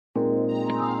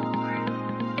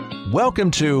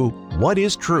Welcome to What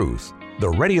is Truth, the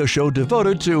radio show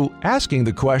devoted to asking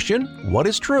the question, what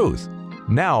is truth?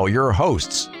 Now your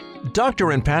hosts,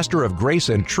 Doctor and Pastor of Grace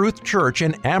and Truth Church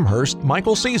in Amherst,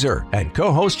 Michael Caesar, and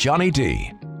co-host Johnny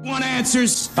D. Want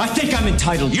answers? I think I'm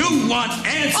entitled. You want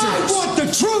answers? I want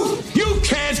the truth! You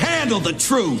can't handle the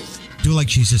truth! Do like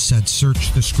Jesus said,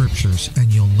 search the scriptures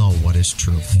and you'll know what is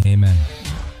truth. Amen.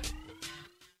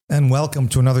 And welcome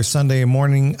to another Sunday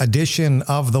morning edition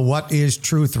of the What is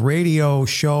Truth radio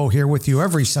show, here with you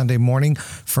every Sunday morning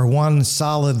for one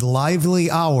solid, lively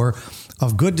hour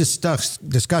of good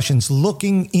discussions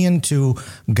looking into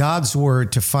God's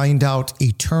Word to find out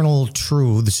eternal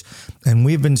truths. And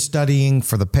we've been studying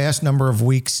for the past number of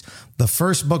weeks the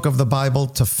first book of the Bible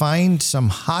to find some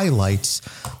highlights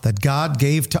that God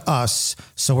gave to us.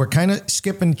 So we're kind of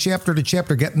skipping chapter to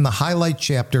chapter, getting the highlight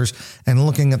chapters and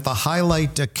looking at the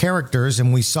highlight characters.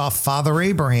 And we saw Father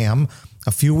Abraham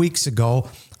a few weeks ago,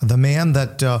 the man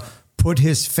that put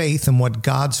his faith in what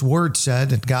God's Word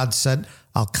said. And God said,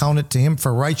 I'll count it to him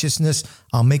for righteousness.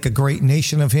 I'll make a great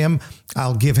nation of him.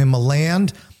 I'll give him a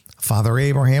land. Father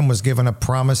Abraham was given a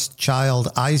promised child,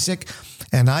 Isaac,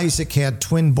 and Isaac had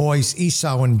twin boys,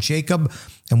 Esau and Jacob.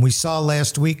 And we saw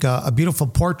last week a beautiful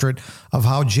portrait of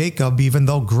how Jacob, even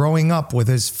though growing up with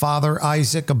his father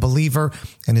Isaac, a believer,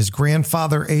 and his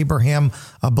grandfather Abraham,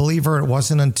 a believer, it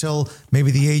wasn't until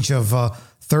maybe the age of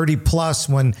 30 plus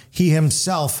when he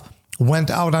himself went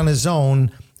out on his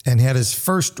own and had his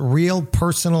first real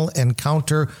personal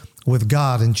encounter with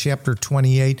God in chapter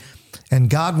 28. And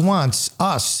God wants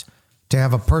us to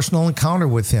have a personal encounter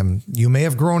with him. You may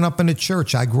have grown up in a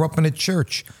church. I grew up in a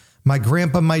church. My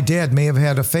grandpa, my dad may have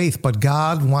had a faith, but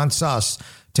God wants us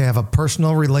to have a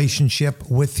personal relationship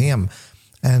with him.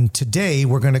 And today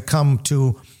we're going to come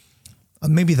to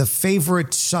maybe the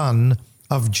favorite son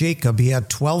of Jacob. He had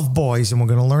 12 boys, and we're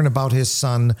going to learn about his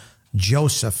son,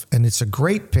 Joseph. And it's a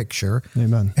great picture.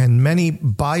 Amen. And many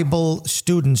Bible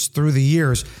students through the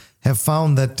years have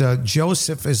found that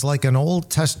Joseph is like an Old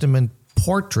Testament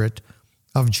portrait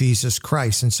of Jesus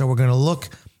Christ. And so we're going to look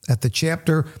at the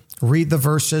chapter, read the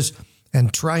verses,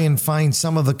 and try and find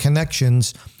some of the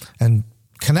connections and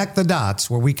connect the dots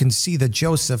where we can see that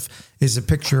Joseph is a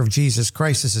picture of Jesus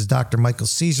Christ. This is Dr. Michael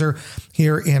Caesar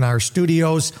here in our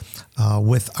studios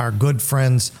with our good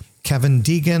friends Kevin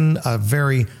Deegan, a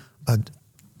very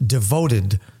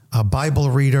devoted Bible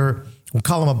reader. We'll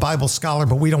call him a Bible scholar,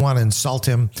 but we don't want to insult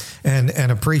him,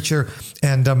 and a preacher.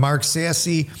 And Mark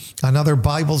Sassy, another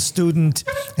Bible student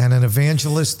and an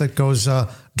evangelist that goes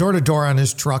door to door on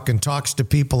his truck and talks to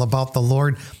people about the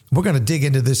Lord. We're going to dig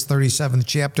into this 37th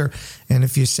chapter. And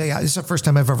if you say, this is the first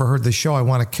time I've ever heard the show, I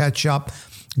want to catch up,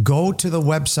 go to the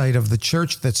website of the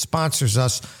church that sponsors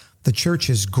us. The church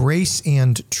is Grace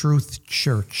and Truth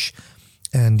Church.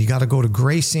 And you got to go to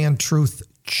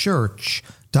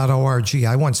graceandtruthchurch.org.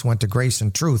 I once went to Grace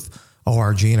and Truth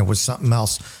ORG, and it was something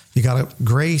else. You got to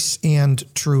Grace and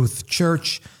Truth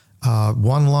Church,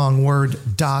 one long word,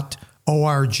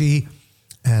 .org,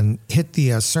 and hit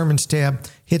the sermons tab,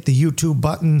 hit the YouTube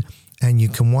button, and you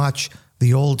can watch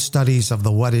the old studies of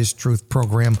the What is Truth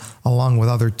program along with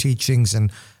other teachings.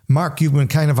 And Mark, you've been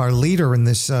kind of our leader in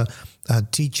this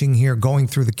teaching here, going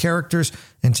through the characters.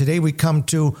 And today we come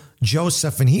to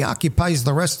Joseph, and he occupies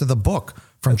the rest of the book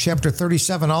from chapter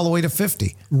 37 all the way to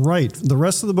 50. Right. The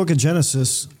rest of the book of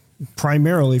Genesis,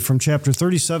 primarily from chapter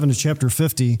 37 to chapter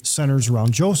 50, centers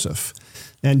around Joseph.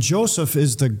 And Joseph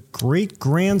is the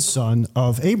great-grandson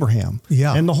of Abraham.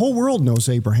 Yeah. And the whole world knows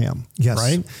Abraham. Yes.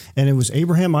 Right? And it was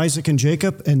Abraham, Isaac, and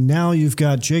Jacob. And now you've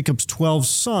got Jacob's 12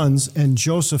 sons, and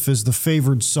Joseph is the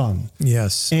favored son.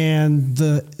 Yes. And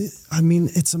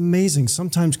it's amazing.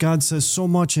 Sometimes God says so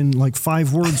much in like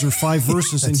 5 words or 5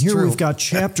 verses. And here we've got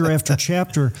chapter after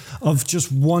chapter of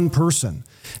just one person.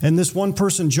 And this one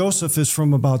person, Joseph, is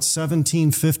from about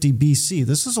 1750 BC.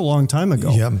 This is a long time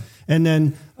ago. Yep. And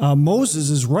then Moses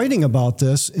is writing about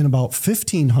this in about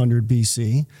 1500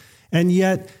 BC. And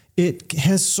yet it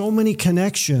has so many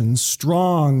connections,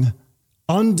 strong,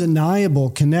 undeniable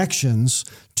connections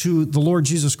to the Lord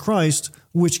Jesus Christ,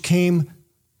 which came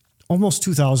almost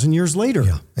 2,000 years later.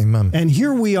 Yeah, amen. And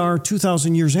here we are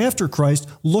 2,000 years after Christ,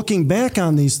 looking back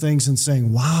on these things and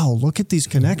saying, wow, look at these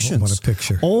connections. What a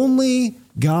picture. Only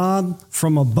God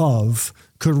from above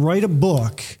could write a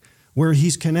book where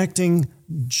he's connecting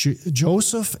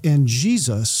Joseph and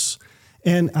Jesus.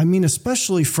 And I mean,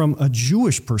 especially from a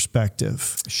Jewish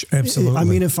perspective. Absolutely. I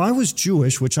mean, if I was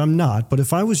Jewish, which I'm not, but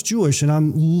if I was Jewish and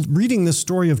I'm reading the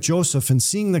story of Joseph and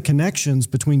seeing the connections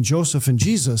between Joseph and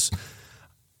Jesus,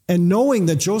 And knowing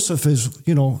that Joseph is,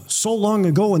 so long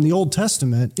ago in the Old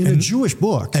Testament in a Jewish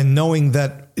book. And knowing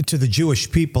that to the Jewish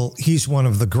people, he's one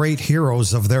of the great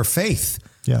heroes of their faith.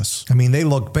 Yes. I mean, they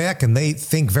look back and they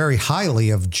think very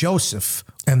highly of Joseph,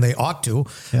 and they ought to.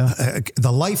 Yeah.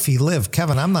 The life he lived,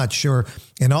 Kevin, I'm not sure.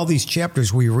 In all these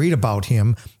chapters we read about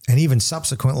him, and even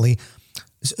subsequently,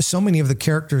 so many of the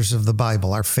characters of the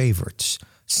Bible are favorites.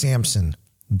 Samson,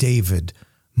 David,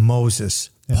 Moses,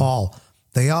 Paul,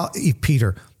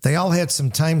 Peter. They all had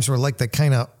some times where they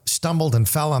kind of stumbled and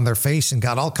fell on their face and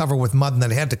got all covered with mud and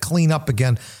then had to clean up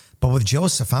again. But with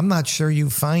Joseph, I'm not sure you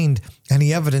find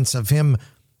any evidence of him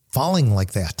falling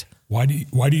like that. Why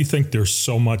do you think there's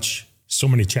so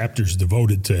many chapters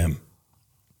devoted to him?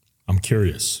 I'm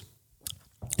curious.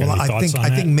 Well, I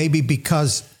think maybe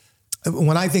because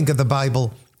when I think of the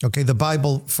Bible, the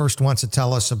Bible first wants to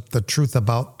tell us the truth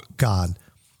about God.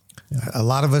 Yeah. A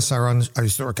lot of us are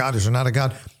there a God? Is there not a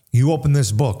God? You open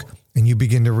this book and you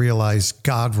begin to realize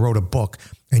God wrote a book,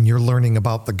 and you're learning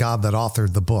about the God that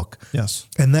authored the book. Yes.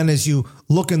 And then as you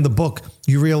look in the book,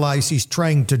 you realize he's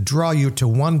trying to draw you to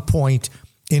one point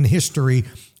in history,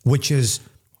 which is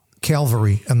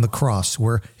Calvary and the cross,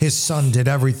 where his son did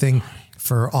everything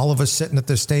for all of us sitting at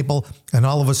this table and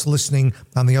all of us listening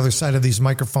on the other side of these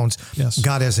microphones. Yes.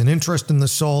 God has an interest in the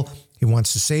soul. He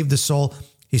wants to save the soul.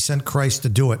 He sent Christ to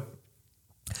do it.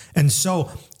 And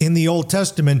so in the Old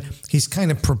Testament, he's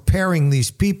kind of preparing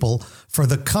these people for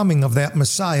the coming of that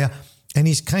Messiah. And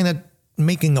he's kind of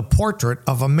making a portrait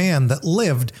of a man that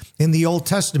lived in the Old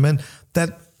Testament,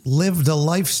 that lived a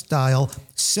lifestyle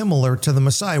similar to the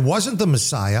Messiah. Wasn't the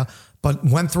Messiah, but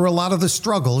went through a lot of the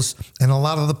struggles and a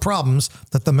lot of the problems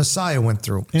that the Messiah went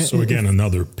through. So again,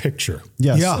 another picture.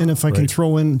 Yes. Yeah. And if I can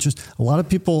throw in, just a lot of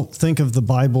people think of the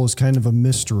Bible as kind of a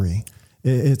mystery.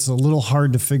 It's a little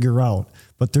hard to figure out,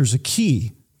 but there's a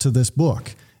key to this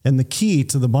book. And the key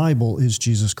to the Bible is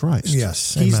Jesus Christ.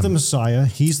 Yes. He's Amen. the Messiah.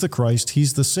 He's the Christ.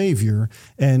 He's the Savior.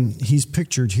 And he's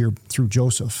pictured here through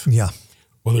Joseph. Yeah.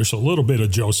 Well, there's a little bit of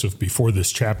Joseph before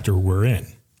this chapter we're in,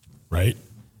 right?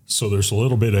 So there's a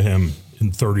little bit of him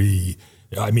in 30.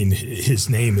 I mean,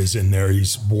 his name is in there.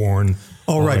 He's born.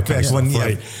 Oh, right. Back when,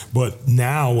 right? But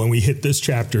now when we hit this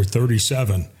chapter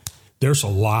 37, there's a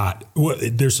lot.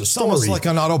 There's a story. It's almost like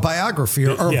an autobiography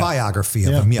or biography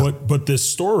of him. Yeah. But this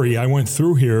story I went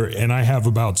through here, and I have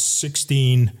about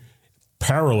 16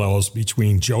 parallels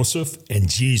between Joseph and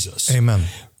Jesus. Amen.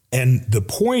 And the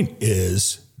point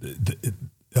is,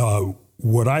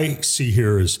 what I see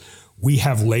here is we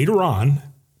have later on,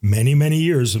 many, many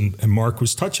years, and Mark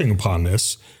was touching upon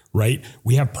this, right?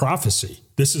 We have prophecy.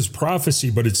 This is prophecy,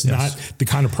 but it's not the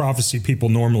kind of prophecy people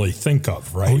normally think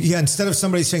of, right? Oh, yeah, instead of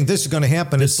somebody saying this is going to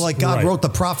happen, it's like God wrote the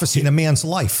prophecy in a man's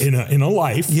life. In a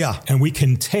life. Yeah. And we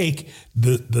can take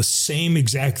the same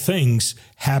exact things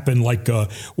happen like,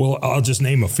 I'll just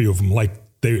name a few of them, like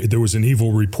there was an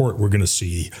evil report we're going to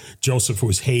see. Joseph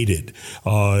was hated.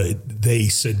 They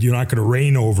said, you're not going to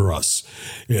reign over us.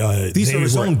 These are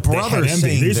his own brothers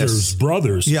saying These this. are his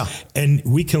brothers. Yeah. And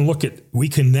we can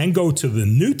then go to the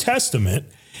New Testament,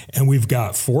 and we've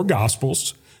got 4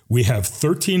 Gospels. We have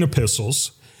 13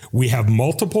 epistles. We have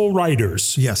multiple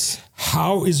writers. Yes.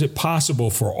 How is it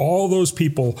possible for all those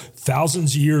people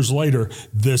thousands of years later,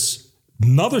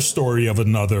 another story of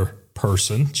another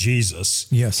person, Jesus.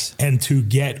 Yes. And to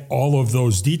get all of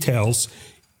those details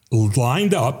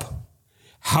lined up,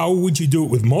 how would you do it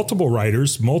with multiple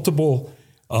writers, multiple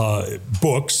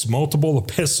books, multiple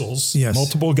epistles,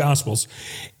 multiple gospels?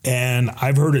 And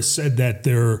I've heard it said that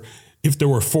if there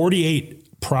were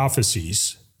 48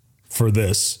 prophecies for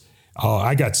this,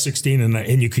 I got 16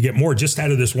 and you could get more just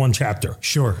out of this one chapter.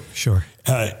 Sure.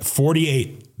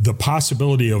 48, the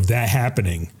possibility of that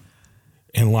happening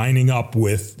and lining up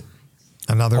with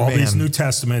another all man. These New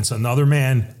Testaments, another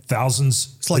man,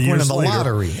 thousands. It's like winning the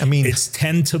lottery. I mean, it's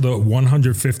 10 to the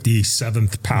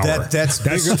 157th power. That's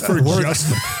for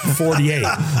just 48.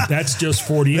 That's just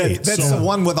 48. That's the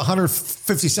one with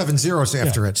 157 zeros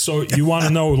after it. So you want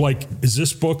to know, like, is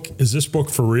this book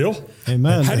for real?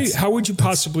 Amen. How would you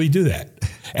possibly do that?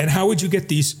 And how would you get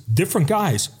these different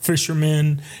guys,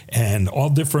 fishermen and all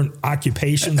different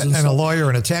occupations and a lawyer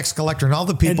and a tax collector and all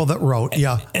the people that wrote?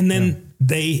 And then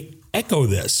they echo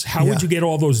this. How would you get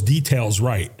all those details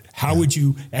right? How would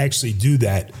you actually do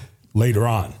that later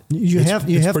on? It's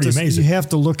pretty amazing. You have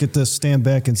to look at this, stand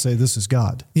back, and say, "This is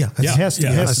God." Yeah, it has to.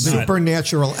 A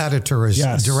supernatural editor is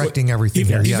directing everything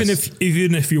here.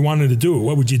 Even if you wanted to do it,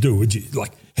 what would you do? Would you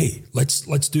like, hey,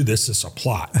 let's do this as a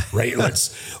plot, right?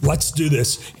 let's do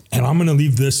this, and I'm going to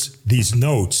leave these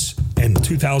notes, and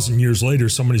 2,000 years later,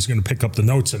 somebody's going to pick up the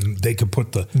notes and they could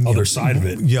put the other side of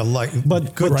it. Yeah,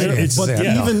 but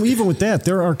even with that,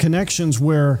 there are connections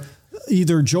where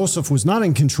either Joseph was not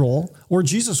in control, or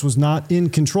Jesus was not in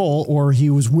control, or he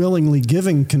was willingly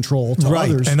giving control to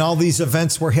others. And all these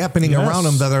events were happening around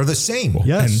him that are the same.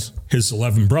 Yes. And his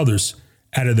 11 brothers,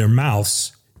 out of their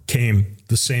mouths came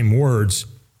the same words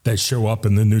that show up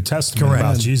in the New Testament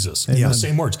about Jesus. Yeah. The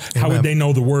same words. How would they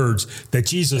know the words that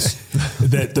Jesus,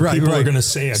 that the people are going to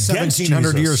say against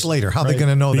 1,700 Jesus? years later, how are they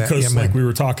going to know that? Because like we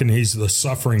were talking, he's the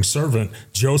suffering servant.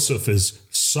 Joseph is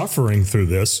suffering through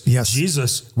this. Yes.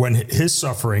 Jesus, when his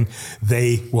suffering,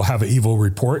 they will have an evil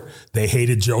report. They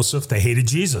hated Joseph. They hated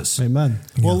Jesus. Amen.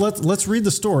 Well, let's read the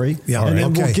story, and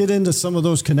then we'll get into some of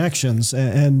those connections.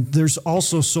 And there's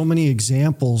also so many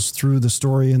examples through the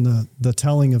story and the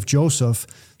telling of Joseph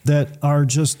that are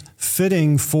just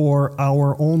fitting for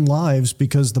our own lives,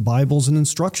 because the Bible's an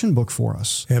instruction book for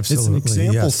us. Absolutely. It's an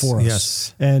example for us.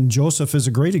 Yes. And Joseph is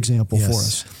a great example for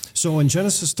us. So in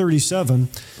Genesis 37,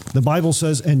 the Bible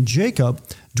says, "And Jacob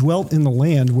dwelt in the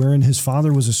land wherein his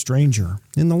father was a stranger,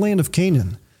 in the land of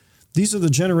Canaan. These are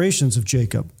the generations of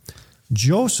Jacob.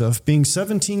 Joseph, being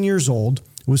 17 years old,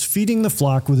 was feeding the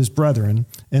flock with his brethren,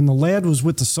 and the lad was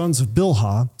with the sons of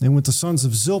Bilhah and with the sons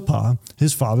of Zilpah,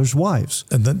 his father's wives."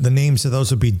 The names of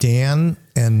those would be Dan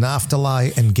and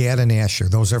Naphtali and Gad and Asher.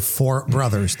 Those are 4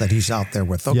 brothers that he's out there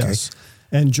with. Okay. Yes.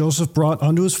 "And Joseph brought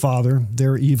unto his father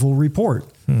their evil report.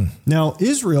 Now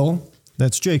Israel,"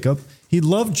 that's Jacob, "he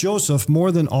loved Joseph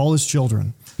more than all his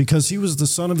children, because he was the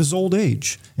son of his old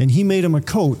age, and he made him a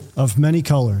coat of many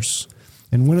colors.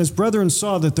 And when his brethren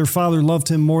saw that their father loved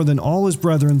him more than all his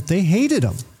brethren, they hated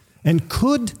him, and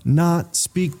could not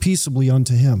speak peaceably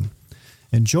unto him.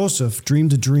 And Joseph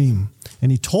dreamed a dream,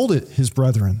 and he told it his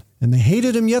brethren, and they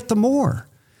hated him yet the more.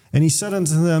 And he said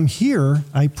unto them, Hear,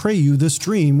 I pray you, this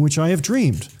dream which I have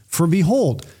dreamed. For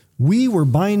behold, we were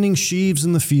binding sheaves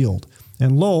in the field,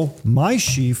 and lo, my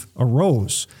sheaf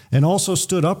arose, and also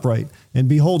stood upright. And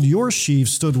behold, your sheaf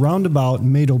stood round about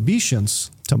and made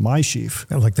obeisance to my sheaf."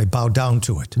 Like they bowed down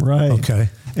to it. Right. Okay.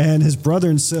 "And his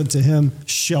brethren said to him,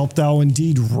 Shalt thou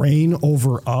indeed reign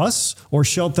over us? Or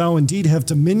shalt thou indeed have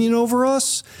dominion over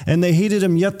us? And they hated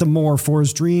him yet the more for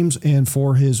his dreams and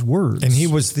for his words." And he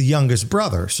was the youngest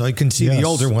brother, so you can see the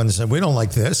older ones said, "We don't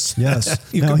like this." Yes.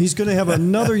 Now he's going to have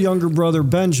another younger brother,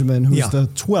 Benjamin, who's the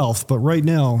 12th, but right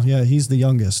now, he's the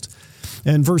youngest.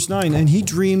 And verse 9, "And he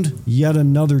dreamed yet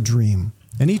another dream.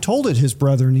 And he told it his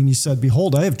brethren, and he said,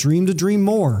 Behold, I have dreamed a dream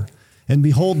more. And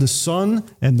behold, the sun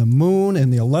and the moon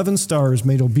and the 11 stars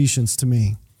made obeisance to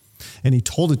me. And he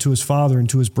told it to his father and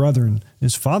to his brethren. And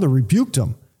his father rebuked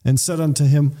him and said unto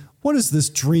him, What is this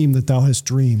dream that thou hast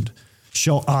dreamed?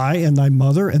 Shall I and thy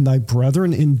mother and thy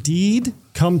brethren indeed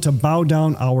come to bow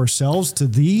down ourselves to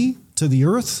thee, to the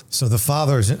earth?" So the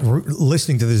father is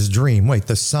listening to this dream. Wait,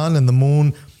 the sun and the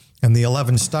moon and the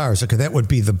 11 stars. Okay, that would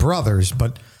be the brothers,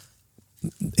 but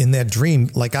in that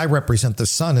dream, like I represent the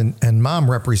sun and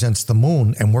mom represents the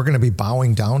moon, and we're going to be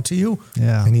bowing down to you?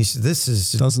 Yeah. And he said, this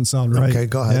is... Doesn't sound right. Okay,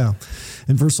 go ahead. Yeah.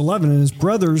 In verse 11, "And his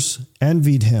brothers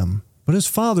envied him, but his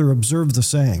father observed the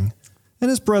saying. And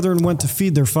his brethren went to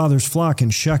feed their father's flock in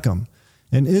Shechem.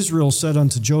 And Israel said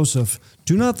unto Joseph,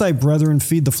 Do not thy brethren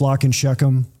feed the flock in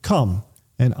Shechem? Come,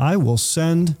 and I will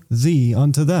send thee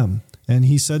unto them. And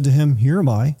he said to him, Here am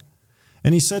I.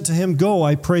 And he said to him, Go,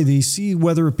 I pray thee, see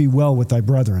whether it be well with thy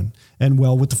brethren, and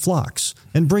well with the flocks,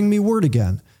 and bring me word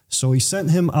again. So he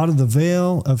sent him out of the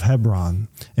vale of Hebron,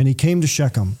 and he came to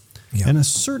Shechem. Yeah. And a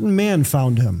certain man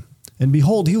found him, and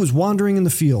behold, he was wandering in the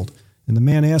field. And the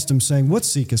man asked him, saying, What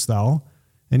seekest thou?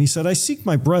 And he said, I seek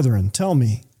my brethren. Tell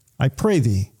me, I pray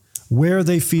thee, where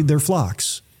they feed their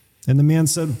flocks. And the man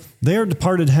said, They are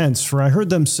departed hence, for I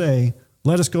heard them say,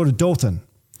 Let us go to Dothan.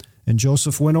 And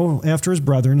Joseph went after his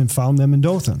brethren and found them in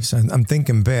Dothan." So I'm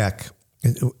thinking back.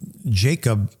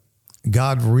 Jacob,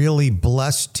 God really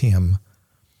blessed him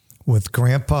with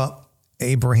Grandpa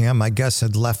Abraham, I guess,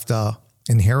 had left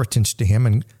inheritance to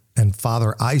him, and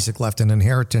Father Isaac left an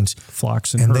inheritance.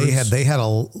 Flocks and herds. They had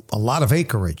a lot of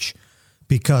acreage,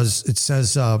 because it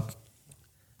says,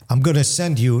 I'm going to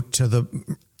send you to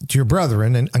your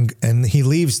brethren, and he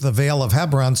leaves the Vale of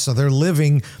Hebron, so they're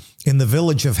living in the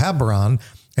village of Hebron.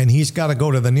 And he's got to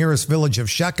go to the nearest village of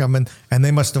Shechem, and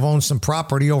they must have owned some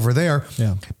property over there.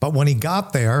 Yeah. But when he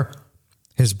got there,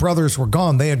 his brothers were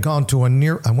gone. They had gone to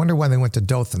I wonder why they went to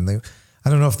Dothan. I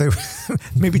don't know if they were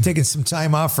maybe taking some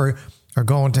time off or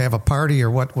going to have a party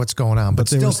or what's going on. But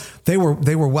still, they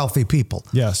were wealthy people.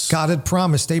 Yes. God had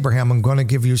promised Abraham, I'm going to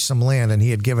give you some land, and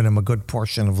he had given him a good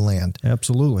portion of land.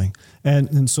 Absolutely.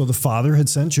 And so the father had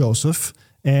sent Joseph,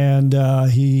 And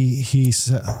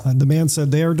the man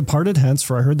said, "They are departed hence,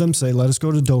 for I heard them say, 'Let us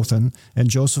go to Dothan.' And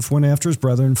Joseph went after his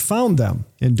brethren and found them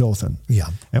in Dothan. Yeah.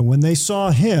 And when they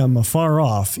saw him afar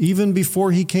off, even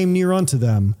before he came near unto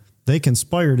them, they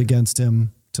conspired against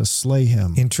him to slay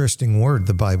him." Interesting word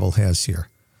the Bible has here.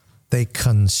 They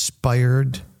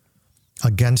conspired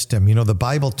against him. You know, the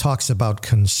Bible talks about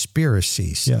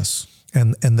conspiracies. Yes.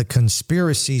 And the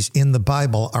conspiracies in the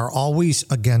Bible are always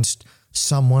against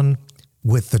someone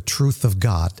with the truth of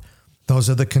God. Those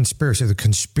are the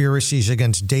conspiracies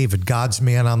against David, God's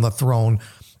man on the throne,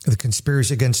 the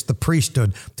conspiracy against the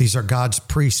priesthood. These are God's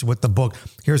priests with the book.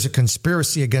 Here's a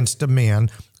conspiracy against a man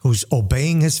who's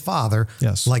obeying his father,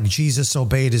 yes, like Jesus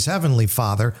obeyed his heavenly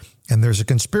father, and there's a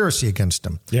conspiracy against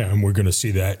him. Yeah, and we're going to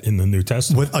see that in the New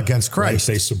Testament. Against Christ.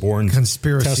 Right? They suborned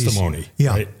testimony. Yeah.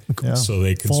 Right? Yeah. So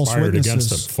they conspired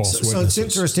against him. False witnesses. So it's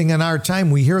interesting, in our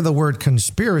time, we hear the word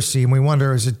conspiracy, and we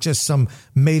wonder, is it just some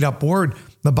made-up word?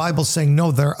 The Bible's saying,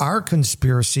 no, there are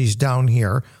conspiracies down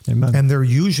here, Amen, and they're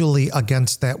usually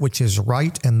against that which is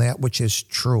right and that which is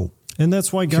true. And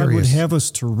that's why God would have us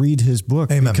to read his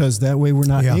book, Amen, because that way we're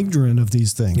not ignorant of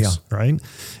these things, right?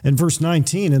 In verse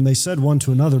 19, and they said one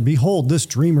to another, "Behold, this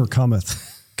dreamer cometh.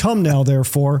 Come now,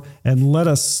 therefore, and let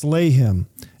us slay him."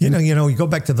 You know, you go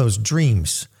back to those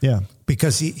dreams. Yeah.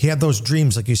 Because he had those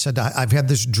dreams, like you said, I've had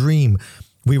this dream.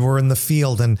 We were in the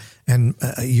field and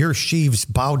your sheaves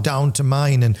bowed down to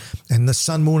mine and the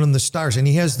sun, moon, and the stars. And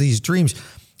he has these dreams.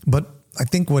 But I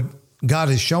think what God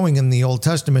is showing in the Old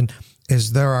Testament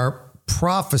is there are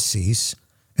prophecies,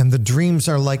 and the dreams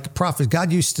are like prophets.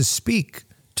 God used to speak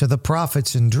to the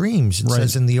prophets in dreams, it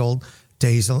says in the old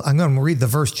days. I'm going to read the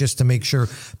verse just to make sure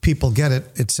people get it.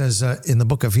 It says in the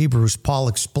book of Hebrews, Paul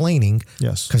explaining,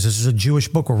 yes, because this is a Jewish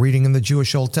book, we're reading in the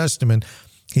Jewish Old Testament.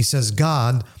 He says,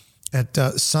 God at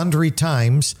sundry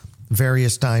times,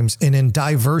 various times, and in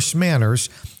diverse manners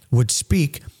would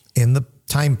speak in the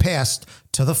time past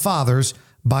to the fathers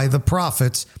by the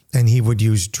prophets, and he would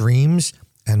use dreams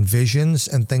and visions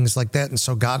and things like that. And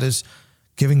so God is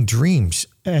giving dreams.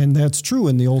 And that's true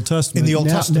in the Old Testament. In the Old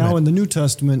Testament. Now in the New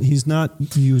Testament, he's not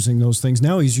using those things.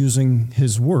 Now he's using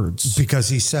his words. Because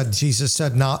Jesus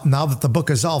said, now that the book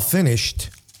is all finished,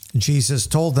 Jesus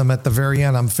told them at the very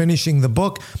end, I'm finishing the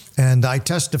book, and I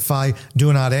testify,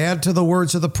 do not add to the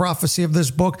words of the prophecy of this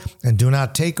book, and do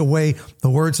not take away the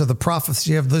words of the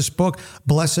prophecy of this book.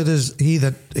 Blessed is he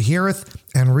that heareth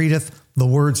and readeth the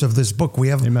words of this book. We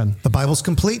have, Amen, the Bible's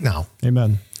complete now.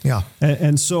 Amen. Yeah.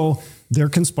 And so they're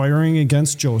conspiring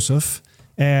against Joseph,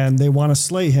 and they want to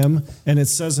slay him. And it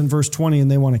says in verse 20,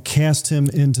 and they want to cast him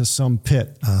into some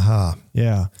pit.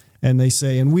 Yeah. And they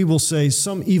say, and we will say,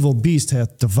 some evil beast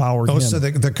hath devoured him. So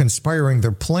they're conspiring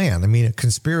their plan. I mean, a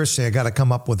conspiracy, I got to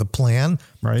come up with a plan.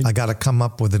 Right. I got to come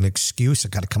up with an excuse. I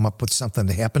got to come up with something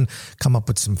to happen, come up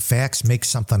with some facts, make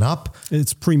something up.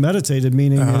 It's premeditated,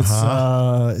 meaning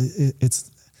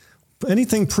it's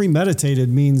anything premeditated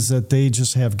means that they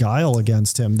just have guile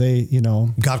against him.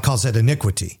 God calls that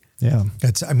iniquity. Yeah.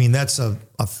 That's a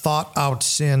thought out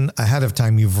sin ahead of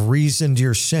time. You've reasoned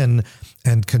your sin,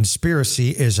 and conspiracy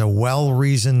is a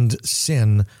well-reasoned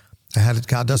sin ahead.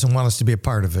 God doesn't want us to be a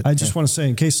part of it. I just want to say,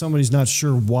 in case somebody's not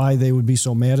sure why they would be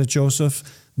so mad at Joseph,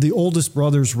 the oldest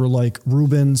brothers were like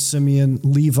Reuben, Simeon,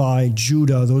 Levi,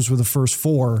 Judah. Those were the first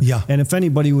four. Yeah. And if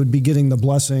anybody would be getting the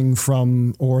blessing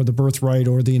from, or the birthright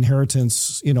or the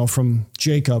inheritance, from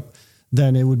Jacob,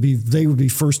 then they would be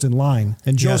first in line.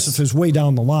 And Joseph is way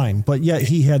down the line, but yet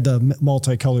he had the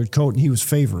multicolored coat and he was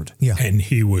favored. Yeah. And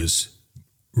he was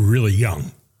really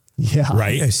young. Yeah.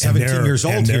 Right? Yeah, 17 years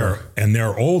old here. And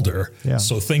they're older. Yeah.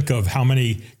 So think of how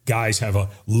many guys have a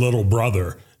little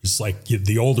brother. It's like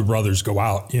the older brothers go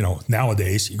out,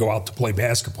 nowadays you go out to play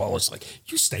basketball. It's like,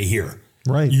 you stay here.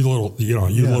 Right. You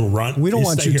little runt. We don't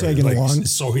want you tagging along.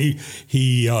 So he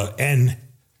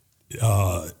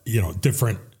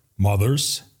different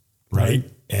mothers, right?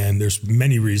 And there's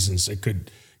many reasons that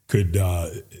could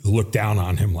look down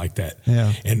on him like that.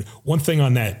 Yeah. And one thing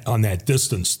on that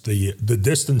distance, the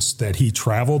distance that he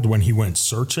traveled when he went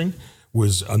searching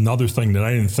was another thing that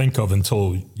I didn't think of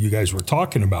until you guys were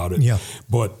talking about it. Yeah.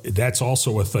 But that's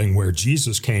also a thing where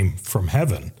Jesus came from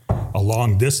heaven a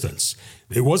long distance.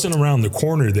 It wasn't around the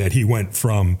corner that he went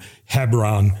from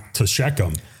Hebron to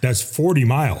Shechem. That's 40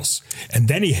 miles. And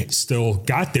then he still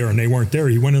got there and they weren't there.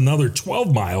 He went another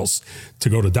 12 miles to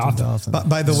go to Dothan.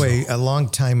 By the way, a long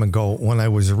time ago when I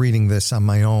was reading this on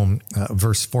my own,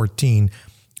 verse 14,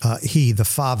 he, the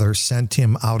Father, sent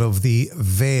him out of the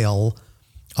vale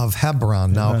of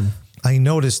Hebron. Now, I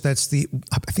noticed I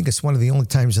think it's one of the only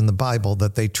times in the Bible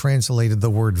that they translated the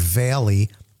word valley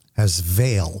as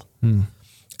vale.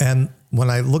 And when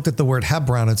I looked at the word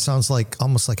Hebron, it sounds like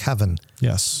almost like heaven.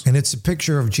 Yes. And it's a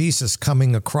picture of Jesus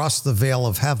coming across the veil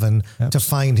of heaven to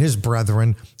find his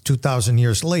brethren 2,000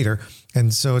 years later.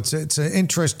 And so it's an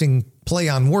interesting play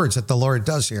on words that the Lord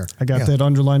does here. I got that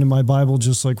underlined in my Bible,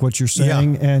 just like what you're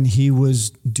saying. Yeah. And he was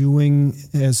doing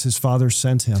as his Father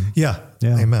sent him. Yeah.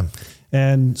 Amen.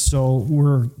 And so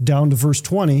we're down to verse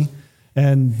 20.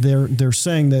 And they're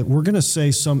saying that we're going to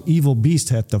say some evil beast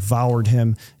hath devoured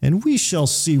him, and we shall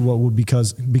see what will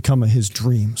become of his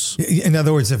dreams. In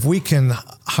other words, if we can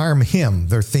harm him,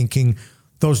 they're thinking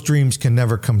those dreams can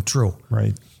never come true.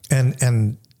 Right.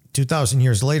 And 2,000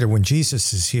 years later, when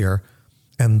Jesus is here,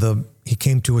 and he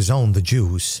came to his own, the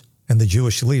Jews, and the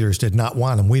Jewish leaders did not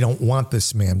want him. We don't want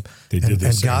this man. They did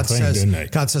the same thing, didn't they?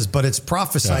 God says, but it's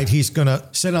prophesied he's going to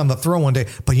sit on the throne one day.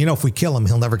 But if we kill him,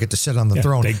 he'll never get to sit on the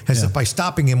throne. As if by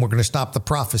stopping him, we're going to stop the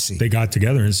prophecy. They got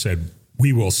together and said,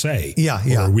 we will say,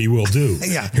 or we will do.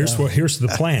 Here's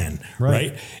the plan,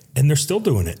 right? And they're still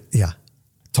doing it. Yeah.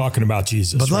 Talking about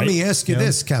Jesus. But let me ask you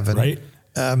this, Kevin. Right.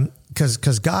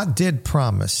 Because God did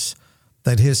promise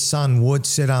that his son would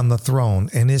sit on the throne,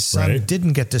 and his son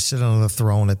didn't get to sit on the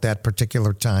throne at that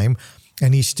particular time,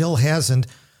 and he still hasn't.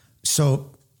 So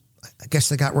I guess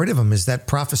they got rid of him. Is that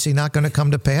prophecy not going to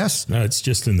come to pass? No, it's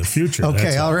just in the future.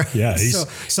 Okay, all right. Yeah,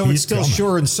 so it's still coming.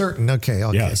 Sure and certain. Okay.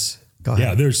 Yes. Go ahead.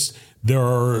 Yeah, there's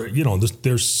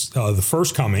the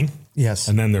first coming. Yes.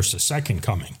 And then there's the second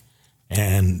coming.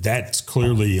 And that's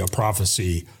clearly a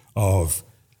prophecy of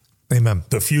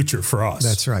the future for us.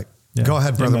 That's right. Yeah. Go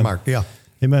ahead, Brother Mark. Yeah.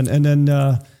 Amen. And then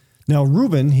now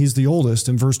Reuben, he's the oldest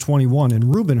in verse 21,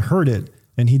 and Reuben heard it,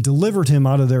 and he delivered him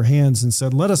out of their hands and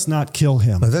said, let us not kill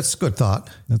him. Well, that's a good thought.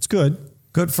 That's good.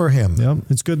 Good for him. Yeah,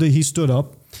 it's good that he stood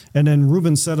up. And then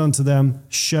Reuben said unto them,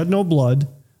 shed no blood,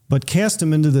 but cast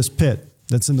him into this pit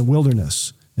that's in the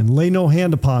wilderness, and lay no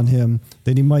hand upon him,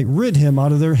 that he might rid him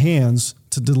out of their hands,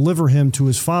 to deliver him to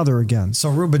his father again. So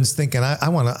Reuben's thinking, I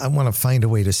want to find a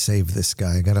way to save this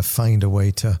guy. I got to find a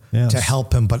way to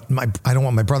help him, but I don't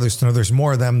want my brothers to know there's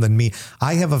more of them than me.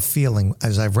 I have a feeling,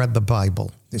 as I've read the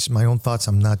Bible, this is my own thoughts,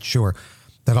 I'm not sure,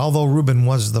 that although Reuben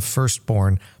was the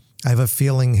firstborn, I have a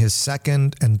feeling his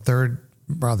second and third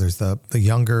brothers, the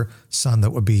younger son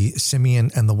that would be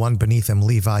Simeon and the one beneath him,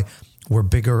 Levi, were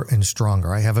bigger and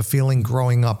stronger. I have a feeling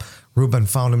growing up, Reuben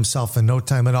found himself in no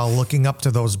time at all looking up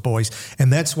to those boys.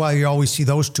 And that's why you always see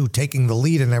those two taking the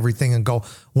lead and everything and go,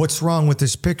 what's wrong with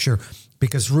this picture?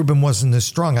 Because Reuben wasn't as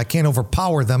strong. I can't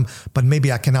overpower them, but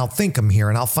maybe I can outthink them here,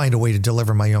 and I'll find a way to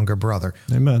deliver my younger brother.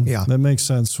 Amen. Yeah. That makes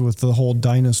sense with the whole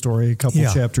Dinah story a couple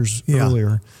chapters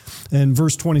earlier. And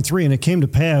verse 23, and it came to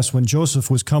pass when Joseph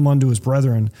was come unto his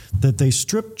brethren, that they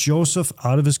stripped Joseph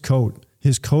out of his coat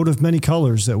of many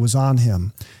colors that was on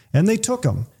him. And they took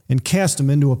him and cast him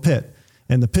into a pit.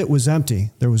 And the pit was empty.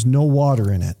 There was no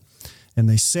water in it. And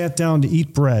they sat down to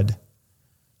eat bread.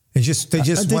 They just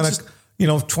want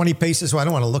to, 20 paces. Well, I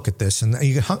don't want to look at this. And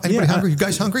anybody hungry? You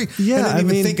guys hungry? Yeah. And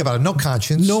even think about it. No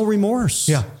conscience. No remorse.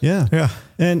 Yeah. Yeah.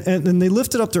 And they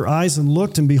lifted up their eyes and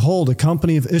looked, and behold, a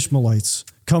company of Ishmaelites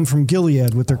come from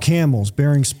Gilead with their camels,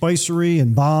 bearing spicery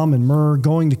and balm and myrrh,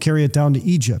 going to carry it down to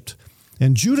Egypt.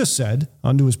 And Judah said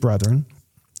unto his brethren,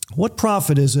 what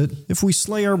profit is it if we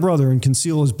slay our brother and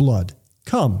conceal his blood?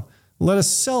 Come, let us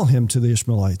sell him to the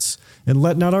Ishmaelites, and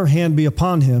let not our hand be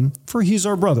upon him, for he's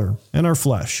our brother and our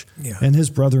flesh. Yeah. And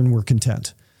his brethren were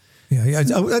content. Yeah,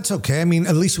 that's okay. I mean,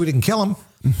 at least we didn't kill him.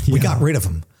 We got rid of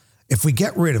him. If we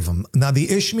get rid of him, now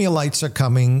the Ishmaelites are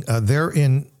coming. They're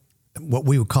in what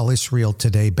we would call Israel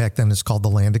today. Back then it's called the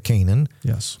land of Canaan.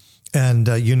 Yes. And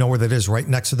you know where that is, right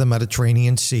next to the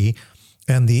Mediterranean Sea.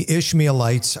 And the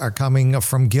Ishmaelites are coming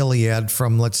from Gilead,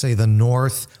 from, let's say, the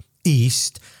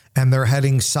northeast, and they're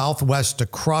heading southwest to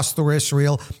cross through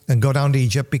Israel and go down to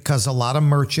Egypt because a lot of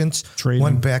merchants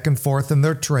went back and forth in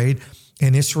their trade,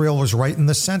 and Israel was right in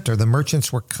the center. The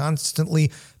merchants were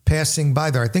constantly passing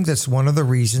by there. I think that's one of the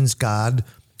reasons God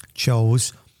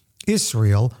chose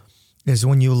Israel, is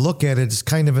when you look at it, it's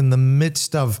kind of in the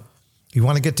midst of, you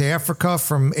want to get to Africa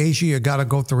from Asia, you got to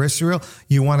go through Israel.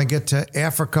 You want to get to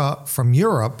Africa from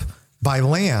Europe by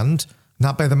land,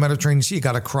 not by the Mediterranean Sea. You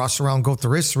got to cross around, go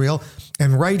through Israel.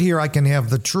 And right here, I can have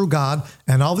the true God,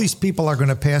 and all these people are going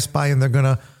to pass by and they're going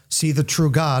to see the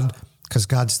true God, because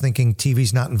God's thinking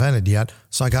TV's not invented yet.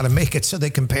 So I got to make it so they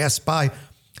can pass by.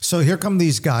 So here come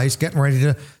these guys getting ready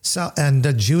to sell. And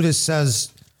Judah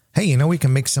says, hey, we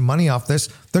can make some money off this.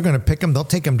 They're going to pick him. They'll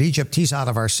take him to Egypt. He's out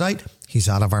of our sight. He's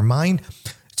out of our mind.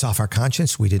 It's off our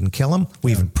conscience. We didn't kill him.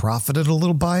 We even profited a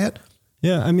little by it.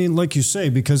 Yeah, I mean, like you say,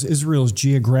 because Israel is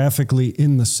geographically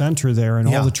in the center there, and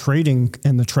all the trading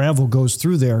and the travel goes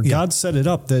through there. God set it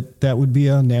up that would be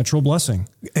a natural blessing.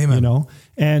 Amen. You know,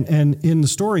 and in the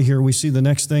story here, we see the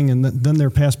next thing, and then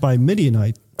they're passed by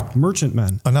Midianite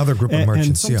merchantmen. Another group of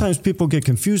merchants. And sometimes people get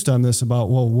confused on this about,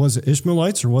 well, was it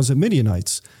Ishmaelites or was it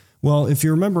Midianites? Well, if you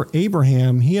remember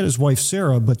Abraham, he had his wife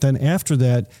Sarah, but then after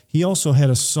that, he also had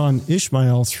a son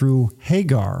Ishmael through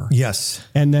Hagar. Yes.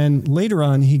 And then later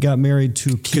on, he got married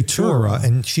to Keturah.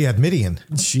 And she had Midian.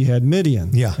 She had Midian.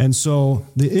 Yeah. And so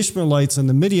the Ishmaelites and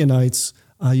the Midianites,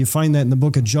 you find that in the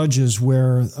book of Judges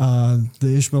where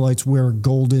the Ishmaelites wear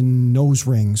golden nose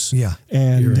rings. Yeah.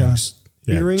 And earrings.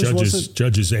 Earrings,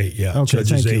 Judges 8, Okay,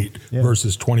 Judges 8,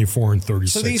 verses 24 and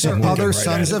 36. So these are other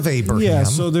sons of Abraham. Yeah,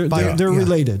 so they're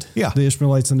related, the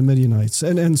Ishmaelites and the Midianites.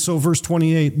 And so verse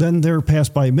 28, then they're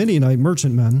passed by Midianite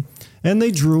merchantmen, and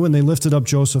they drew and they lifted up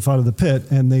Joseph out of the pit,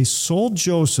 and they sold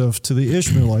Joseph to the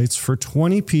Ishmaelites for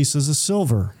 20 pieces of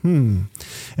silver. And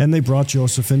they brought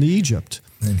Joseph into Egypt.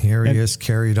 And here he is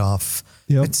carried off.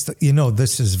 Yep.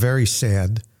 This is very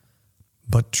sad,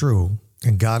 but true.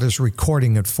 And God is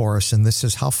recording it for us. And this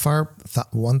is how far?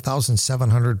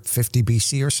 1750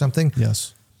 BC or something?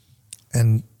 Yes.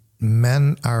 And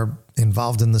men are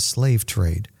involved in the slave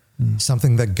trade,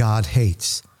 something that God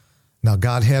hates. Now,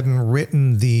 God hadn't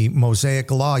written the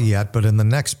Mosaic law yet, but in the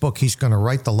next book, he's going to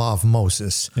write the law of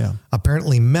Moses. Yeah.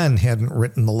 Apparently, men hadn't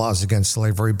written the laws against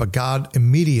slavery, but God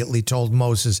immediately told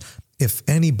Moses, if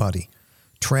anybody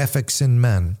traffics in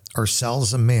men or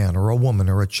sells a man or a woman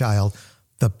or a child,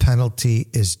 the penalty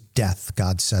is death.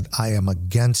 God said, I am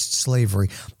against slavery.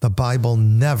 The Bible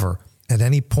never, at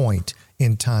any point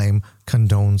in time,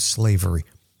 condones slavery.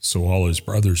 So all his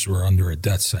brothers were under a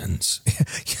death sentence.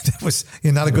 That was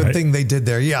not a good thing they did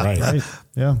there. Yeah. Right.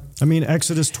 Yeah. I mean,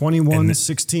 Exodus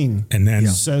 21:16 and then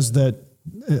says that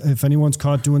if anyone's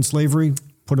caught doing slavery,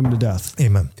 put him to death.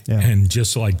 Amen. Yeah. And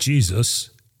just like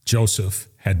Jesus, Joseph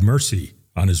had mercy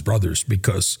on his brothers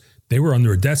because they were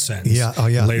under a death sentence.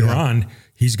 Later on,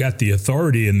 he's got the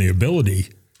authority and the ability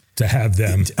to have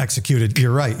them executed.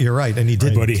 You're right. And he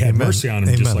did. But he had mercy on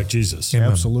them just like Jesus. Amen.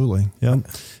 Absolutely. Yeah.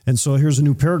 And so here's a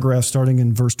new paragraph starting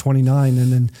in verse 29.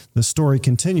 And then the story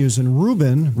continues. And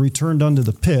Reuben returned unto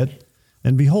the pit,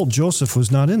 and behold, Joseph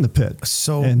was not in the pit.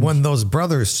 So when those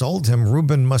brothers sold him,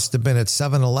 Reuben must have been at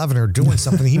 7-Eleven or doing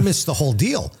something. He missed the whole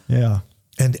deal. Yeah.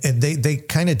 And they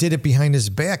kind of did it behind his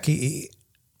back.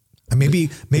 Maybe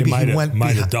he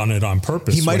might have done it on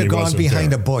purpose. He might have gone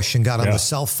behind a bush and got on the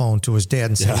cell phone to his dad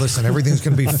and said, listen, everything's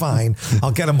going to be fine.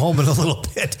 I'll get him home in a little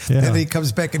bit. Yeah. And then he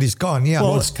comes back and he's gone. Yeah.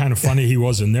 Well, it's kind of funny he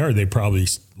wasn't there. They probably,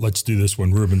 let's do this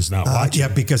when Reuben's not watching. Yeah,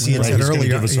 because he had said earlier.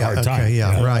 Give us a hard time.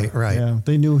 Right. Yeah,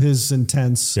 they knew his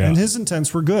intents. Yeah. And his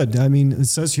intents were good. I mean, it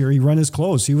says here, he rent his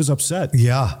clothes. He was upset.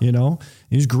 Yeah. He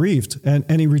was grieved.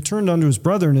 And he returned unto his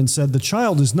brethren and said, the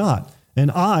child is not. And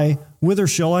I, whither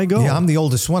shall I go? Yeah, I'm the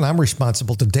oldest one. I'm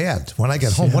responsible to dad. When I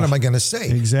get home, what am I going to say?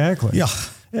 Exactly. Yeah.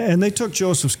 And they took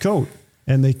Joseph's coat,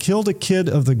 and they killed a kid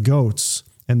of the goats,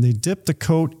 and they dipped the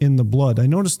coat in the blood. I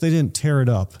noticed they didn't tear it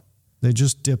up. They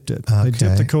just dipped it. Okay. They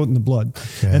dipped the coat in the blood.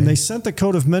 Okay. And they sent the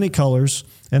coat of many colors,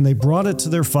 and they brought it to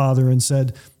their father and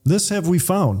said, this have we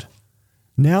found.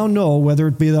 Now know whether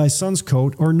it be thy son's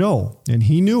coat or no. And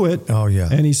he knew it. Oh, yeah.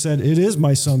 And he said, it is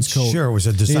my son's coat. Sure, it was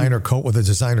a designer coat with a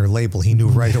designer label. He knew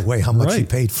right away how much he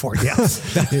paid for it. Yeah.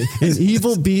 An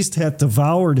evil beast hath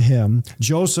devoured him.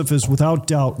 Joseph is without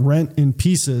doubt rent in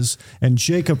pieces. And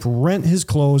Jacob rent his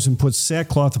clothes and put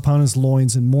sackcloth upon his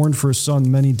loins and mourned for his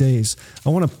son many days. I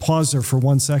want to pause there for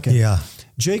 1 second. Yeah.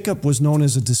 Jacob was known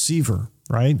as a deceiver,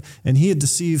 right? And he had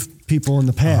deceived people in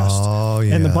the past. Oh,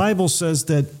 yeah. And the Bible says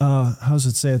that, how does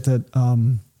it say it?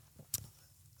 That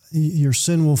your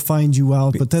sin will find you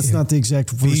out, but that's not the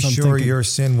exact verse. Be sure your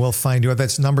sin will find you out.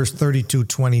 That's Numbers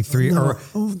 32:23.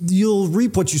 No, you'll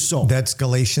reap what you sow. That's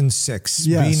Galatians 6.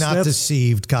 Yes, be not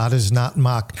deceived. God is not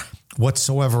mocked.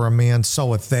 Whatsoever a man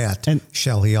soweth, that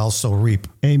shall he also reap.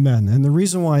 Amen. And the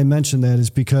reason why I mention that is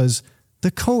because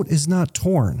the coat is not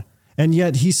torn. And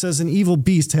yet he says an evil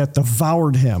beast hath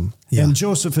devoured him. Yeah. And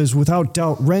Joseph is without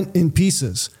doubt rent in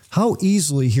pieces. How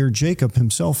easily here Jacob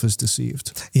himself is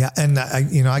deceived. Yeah, and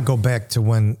I go back to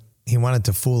when he wanted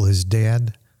to fool his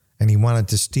dad and he wanted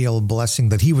to steal a blessing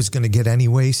that he was going to get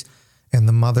anyways. And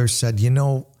the mother said,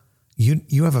 you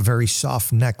have a very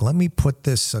soft neck. Let me put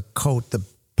this coat, the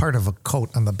part of a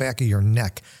coat on the back of your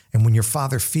neck. And when your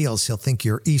father feels, he'll think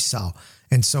you're Esau.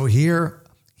 And so here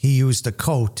he used a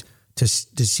coat to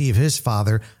deceive his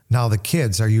father. Now the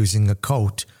kids are using a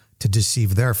coat to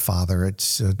deceive their father.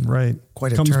 It's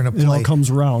quite a turn of play. It all comes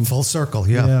around. Full circle,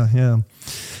 yeah. Yeah.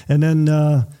 And then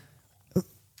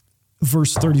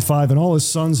verse 35, and all his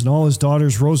sons and all his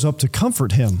daughters rose up to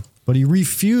comfort him, but he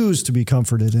refused to be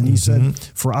comforted. And he said,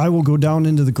 for I will go down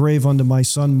into the grave unto my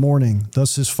son mourning.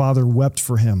 Thus his father wept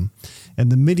for him.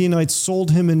 And the Midianites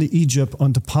sold him into Egypt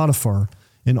unto Potiphar,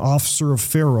 an officer of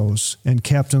Pharaoh's and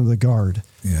captain of the guard.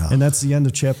 Yeah. And that's the end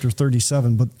of chapter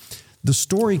 37. But the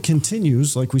story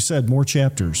continues, like we said, more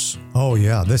chapters. Oh,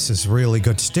 yeah, this is really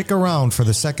good. Stick around for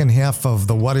the second half of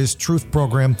the What is Truth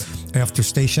program. After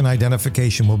station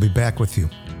identification, we'll be back with you.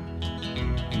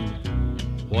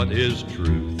 What is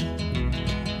truth?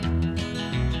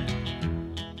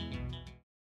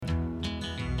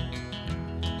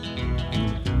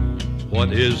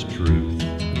 What is truth?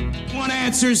 Want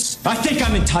answers? I think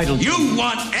I'm entitled. You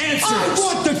want answers? I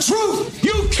want the truth!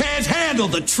 You can't handle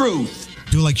the truth!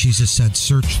 Do like Jesus said,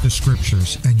 search the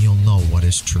scriptures and you'll know what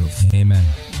is truth. Amen.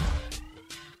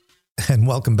 And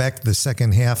welcome back to the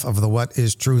second half of the What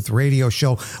is Truth radio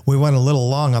show. We went a little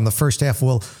long on the first half.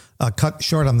 We'll cut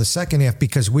short on the second half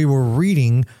because we were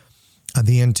reading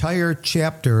the entire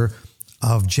chapter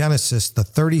of Genesis, the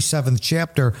 37th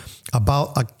chapter,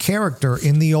 about a character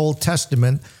in the Old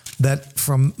Testament that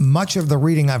from much of the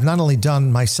reading I've not only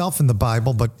done myself in the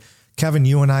Bible, but Kevin,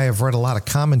 you and I have read a lot of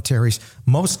commentaries.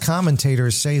 Most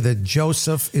commentators say that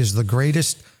Joseph is the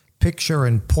greatest picture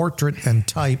and portrait and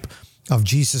type of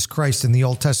Jesus Christ in the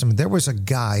Old Testament. There was a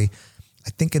guy, I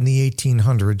think in the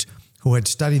 1800s, who had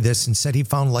studied this and said he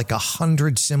found like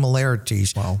 100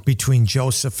 similarities between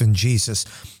Joseph and Jesus.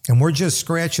 And we're just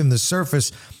scratching the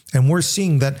surface, and we're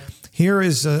seeing that here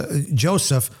is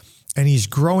Joseph, and he's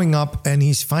growing up, and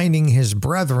he's finding his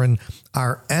brethren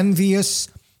are envious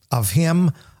of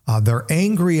him. They're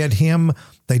angry at him.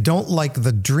 They don't like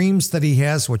the dreams that he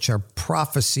has, which are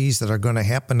prophecies that are going to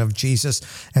happen of Jesus.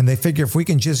 And they figure if we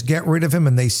can just get rid of him,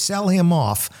 and they sell him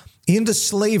off into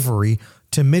slavery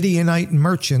to Midianite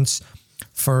merchants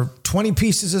for 20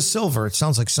 pieces of silver. It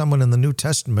sounds like someone in the New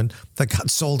Testament that got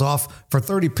sold off for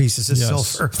 30 pieces of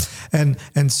silver.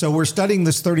 And so we're studying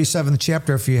this 37th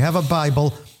chapter. If you have a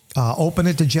Bible, open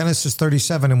it to Genesis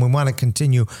 37, and we want to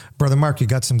continue. Brother Mark, you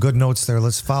got some good notes there.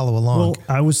 Let's follow along. Well,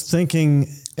 I was thinking,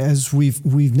 as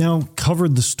we've now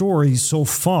covered the story so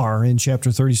far in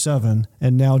chapter 37,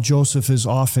 and now Joseph is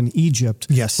off in Egypt.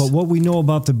 Yes. But what we know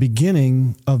about the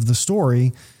beginning of the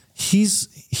story, he's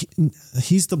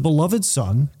the beloved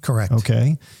son. Correct.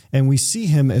 Okay. And we see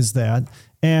him as that.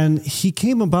 And he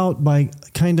came about by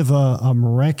kind of a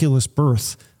miraculous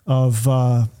birth of,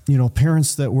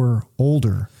 parents that were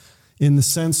older. In the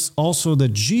sense also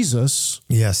that Jesus,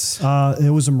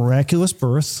 it was a miraculous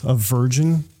birth. A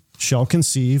virgin shall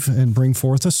conceive and bring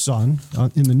forth a son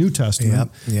in the New Testament.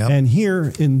 Yep. And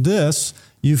here in this,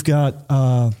 you've got,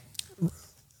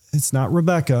 it's not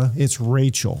Rebecca, it's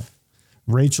Rachel.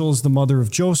 Rachel is the mother of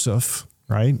Joseph,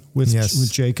 right?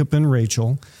 With Jacob and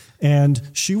Rachel. And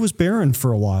she was barren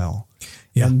for a while.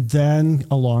 Yeah. And then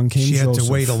along came Joseph. She had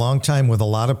to wait a long time with a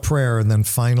lot of prayer. And then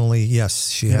finally,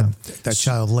 she had that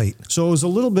child late. So it was a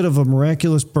little bit of a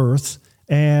miraculous birth.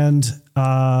 And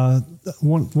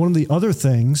one of the other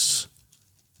things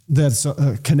that's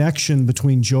a connection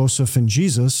between Joseph and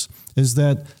Jesus is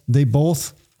that they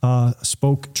both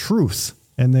spoke truth,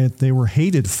 and that they were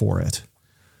hated for it.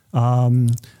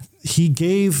 He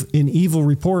gave an evil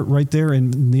report right there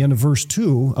in the end of verse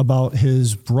 2 about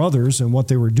his brothers and what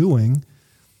they were doing.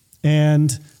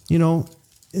 And,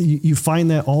 you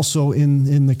find that also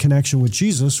in the connection with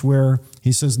Jesus, where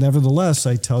he says, nevertheless,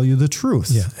 I tell you the truth.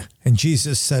 Yeah. And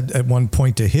Jesus said at one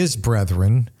point to his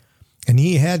brethren, and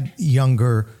he had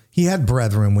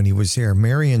brethren when he was here.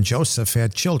 Mary and Joseph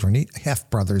had children, half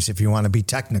brothers, if you want to be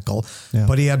technical,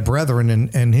 but he had brethren,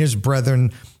 and his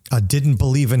brethren didn't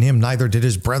believe in him. Neither did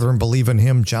his brethren believe in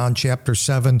him. John chapter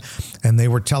 7. And they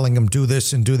were telling him, do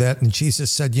this and do that. And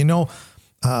Jesus said,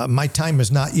 my time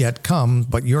has not yet come,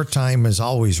 but your time is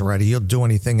always ready. You'll do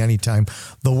anything, anytime.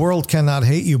 The world cannot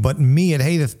hate you, but me it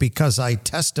hateth, because I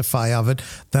testify of it,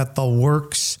 that the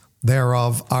works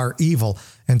thereof are evil.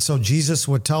 And so Jesus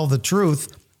would tell the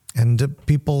truth, and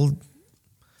people,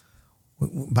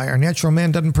 by our natural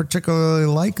man, doesn't particularly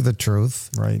like the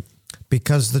truth. Right.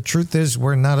 Because the truth is,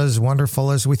 we're not as wonderful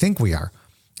as we think we are.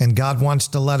 And God wants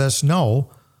to let us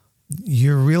know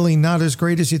you're really not as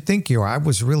great as you think you are. I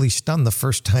was really stunned the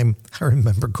first time I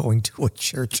remember going to a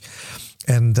church.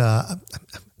 And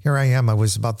here I am. I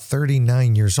was about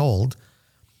 39 years old,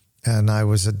 and I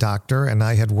was a doctor, and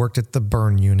I had worked at the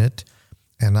burn unit,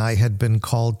 and I had been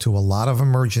called to a lot of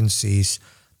emergencies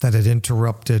that had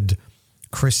interrupted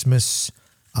Christmas,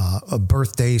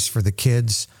 birthdays for the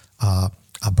kids.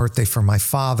 a birthday for my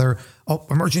father. Oh,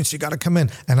 emergency, got to come in.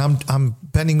 And I'm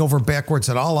bending over backwards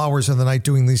at all hours of the night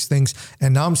doing these things.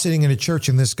 And now I'm sitting in a church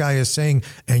and this guy is saying,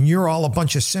 and you're all a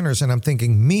bunch of sinners. And I'm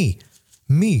thinking, me,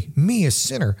 a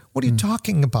sinner. What are you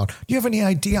talking about? Do you have any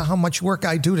idea how much work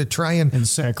I do to try and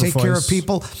take care of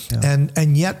people? Yeah.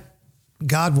 And yet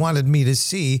God wanted me to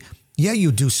see, yeah,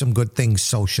 you do some good things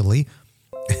socially.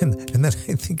 And then I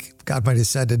think God might have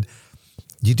said, do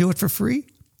you do it for free?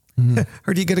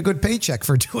 Or do you get a good paycheck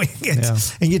for doing it? Yeah.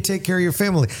 And you take care of your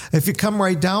family? If you come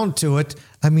right down to it,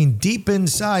 I mean, deep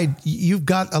inside, you've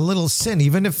got a little sin.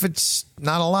 Even if it's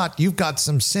not a lot, you've got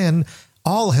some sin.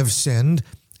 All have sinned,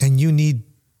 and you need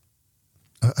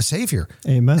a Savior.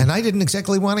 Amen. And I didn't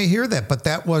exactly want to hear that, but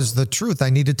that was the truth. I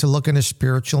needed to look in a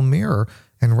spiritual mirror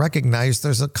and recognize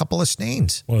there's a couple of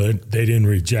stains. Well, they didn't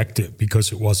reject it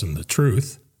because it wasn't the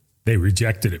truth. They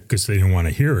rejected it because they didn't want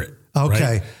to hear it.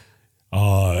 Okay. Right?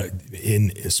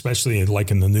 Especially in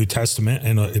the New Testament,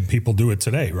 and people do it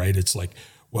today, right? It's like,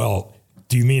 well,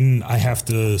 do you mean I have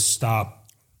to stop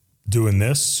doing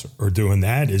this or doing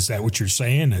that? Is that what you're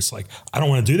saying? It's like, I don't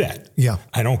want to do that. Yeah.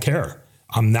 I don't care.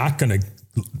 I'm not going to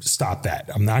stop that.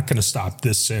 I'm not going to stop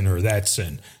this sin or that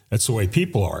sin. That's the way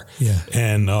people are. Yeah.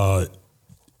 And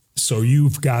so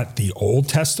you've got the Old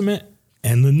Testament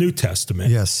and the New Testament.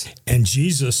 Yes. And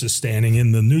Jesus is standing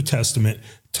in the New Testament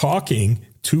talking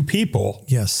to people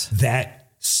that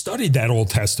studied that Old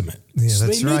Testament. Yeah, so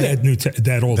that's they knew right.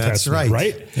 that Old Testament,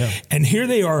 right? Yeah. And here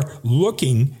they are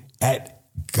looking at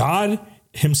God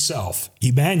himself,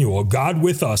 Emmanuel, God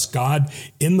with us, God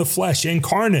in the flesh,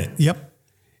 incarnate. Yep.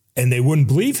 And they wouldn't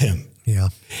believe him. Yeah.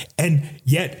 And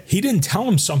yet he didn't tell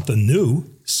them something new,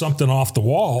 something off the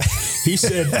wall. He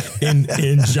said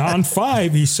in John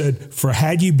 5, he said, for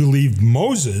had you believed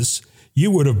Moses, you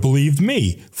would have believed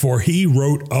me, for he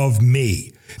wrote of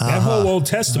me. That whole Old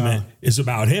Testament is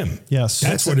about him. Yes.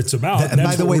 That's what it's about. And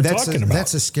by the way,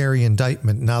 that's a scary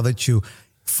indictment. Now that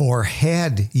for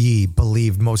had ye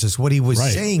believed Moses, what he was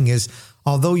saying is,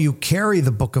 although you carry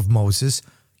the book of Moses,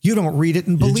 you don't read it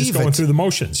and believe it. You're just going through the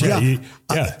motions. Yeah.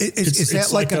 Is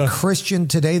that like a Christian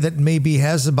today that maybe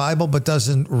has the Bible but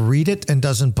doesn't read it and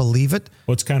doesn't believe it?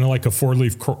 Well, it's kind of like a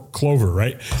 4-leaf clover,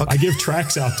 right? Okay. I give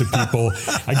tracts out to people.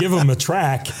 I give them a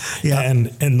track,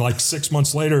 and like 6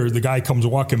 months later, the guy comes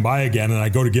walking by again, and I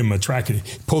go to give him a track, and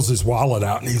he pulls his wallet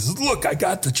out, and he says, "Look, I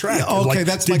got the track." Yeah, okay,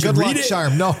 that's my good luck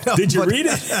charm. No, did you read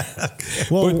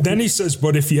it? Well, but then he says,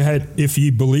 "But if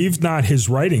ye believe not his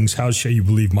writings, how shall you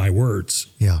believe my words?"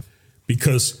 Yeah,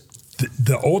 because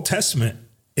the Old Testament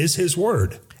is his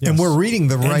word. Yes. And we're reading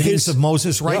the writings of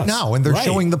Moses right now, and they're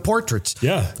showing the portraits.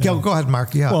 Yeah. Go ahead,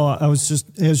 Mark. Yeah. Well, I was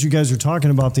just, as you guys are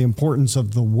talking about the importance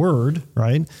of the word,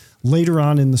 right? Later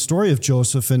on in the story of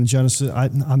Joseph in Genesis,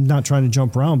 I'm not trying to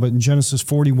jump around, but in Genesis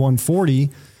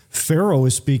 41:40, Pharaoh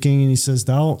is speaking, and he says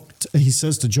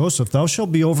to Joseph, "Thou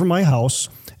shalt be over my house,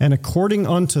 and according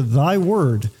unto thy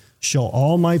word shall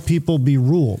all my people be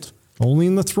ruled. Only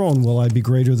in the throne will I be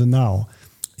greater than thou."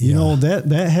 You know, that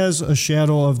has a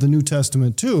shadow of the New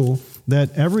Testament too,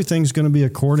 that everything's going to be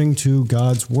according to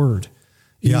God's word.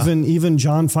 Yeah. Even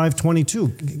John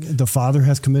 5:22, the Father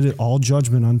hath committed all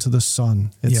judgment unto the Son,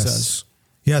 it says.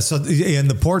 Yeah, so in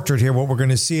the portrait here, what we're going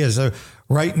to see is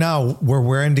right now, where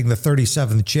we're ending the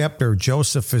 37th chapter,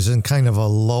 Joseph is in kind of a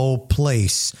low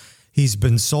place. He's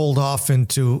been sold off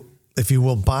into, if you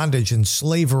will, bondage and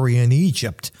slavery in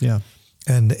Egypt. Yeah.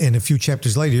 And in a few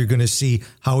chapters later, you're going to see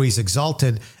how he's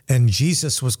exalted. And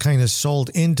Jesus was kind of sold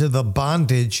into the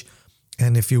bondage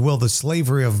and, if you will, the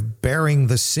slavery of bearing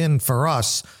the sin for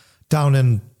us down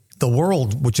in the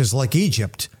world, which is like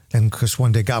Egypt. And because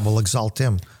one day God will exalt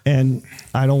him. And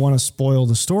I don't want to spoil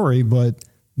the story, but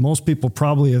most people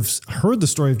probably have heard the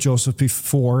story of Joseph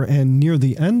before. And near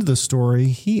the end of the story,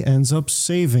 he ends up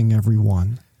saving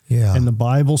everyone. Yeah. And the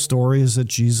Bible story is that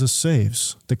Jesus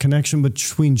saves. The connection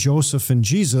between Joseph and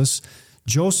Jesus,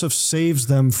 Joseph saves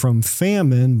them from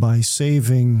famine by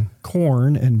saving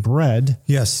corn and bread.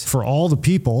 Yes. For all the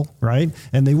people, right?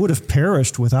 And they would have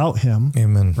perished without him.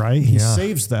 Amen. Right? He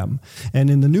saves them. And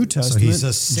in the New Testament, so he's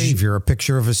a savior, a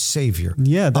picture of a savior.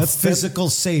 Yeah, that's a physical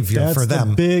savior for them. That's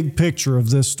the big picture of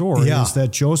this story is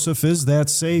that Joseph is that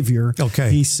savior.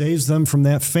 Okay. He saves them from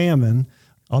that famine.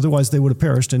 Otherwise, they would have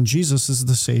perished, and Jesus is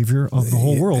the Savior of the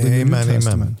whole world in the New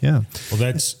Testament. Yeah. Well,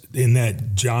 that's in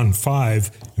that John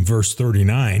 5, verse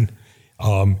 39.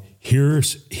 Here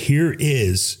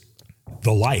is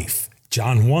the life.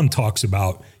 John 1 talks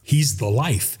about he's the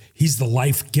life. He's the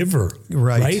life giver.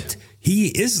 Right? He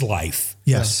is life.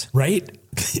 Yes. Right?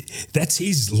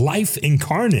 He's life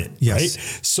incarnate. Yes.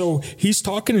 Right? So he's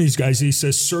talking to these guys. He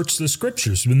says, search the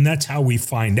scriptures. And that's how we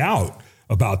find out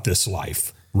about this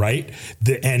life, right?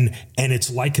 And it's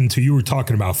likened to, you were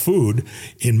talking about food.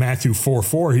 In Matthew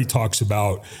 4:4, he talks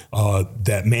about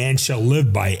that man shall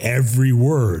live by every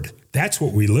word. That's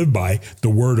what we live by, the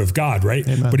word of God, right?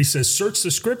 Amen. But he says, search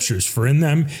the scriptures, for in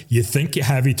them you think you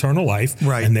have eternal life,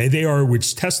 right? And they are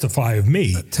which testify of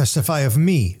me. Testify of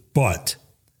me. But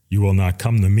you will not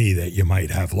come to me that you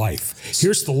might have life.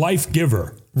 Here's the life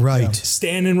giver. Right.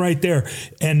 Standing right there.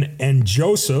 And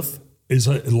Joseph is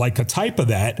like a type of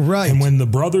that. Right. And when the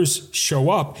brothers show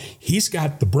up, he's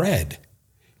got the bread.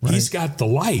 Right. He's got the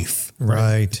life.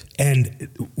 Right. And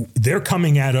they're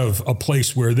coming out of a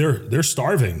place where they're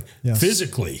starving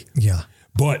physically. Yeah.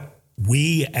 But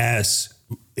we, as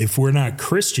if we're not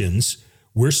Christians,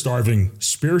 we're starving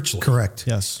spiritually. Correct.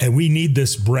 Yes. And we need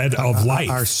this bread of life.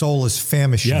 Our soul is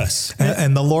famishing. Yes.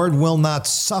 And the Lord will not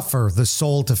suffer the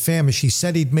soul to famish. He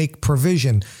said he'd make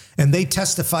provision. And they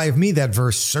testify of me, that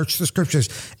verse, search the scriptures.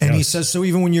 And he says, so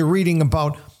even when you're reading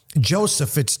about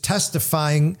Joseph, it's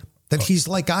testifying that he's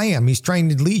like I am. He's trying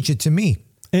to lead you to me.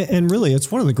 And really, it's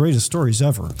one of the greatest stories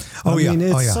ever. I mean,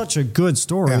 it's such a good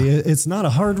story. Yeah. It's not a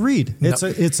hard read. It's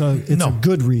a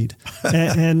good read.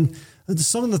 and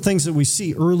some of the things that we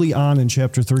see early on in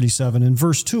chapter 37, in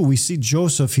verse 2, we see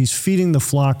Joseph, he's feeding the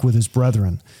flock with his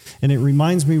brethren. And it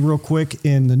reminds me real quick,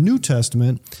 in the New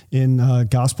Testament, in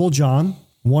Gospel of John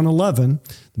 1:11,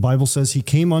 the Bible says, he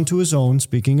came unto his own,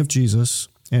 speaking of Jesus,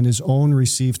 and his own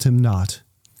received him not.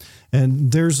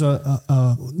 And there's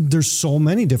so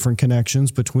many different connections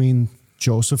between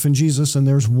Joseph and Jesus, and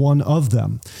there's one of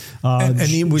them. And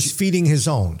he was feeding his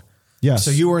own. Yes.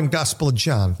 So you were in Gospel of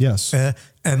John. Yes.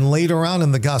 And later on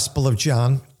in the Gospel of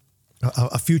John,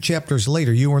 a few chapters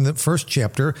later, you were in the first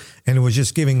chapter, and it was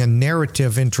just giving a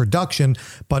narrative introduction.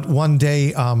 But one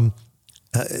day,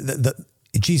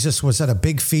 Jesus was at a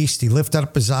big feast. He lifted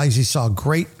up his eyes. He saw a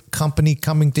great company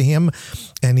coming to him.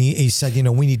 And he said,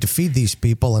 we need to feed these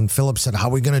people. And Philip said, how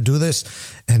are we going to do this?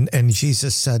 And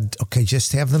Jesus said, okay,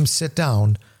 just have them sit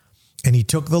down. And he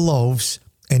took the loaves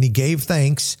and he gave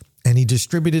thanks and he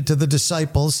distributed to the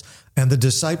disciples. And the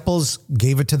disciples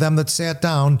gave it to them that sat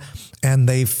down, and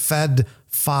they fed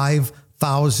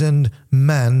 5,000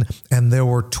 men. And there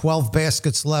were 12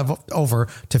 baskets left over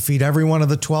to feed every one of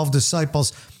the 12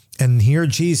 disciples. And here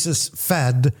Jesus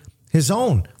fed his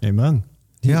own. Amen.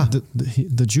 Yeah.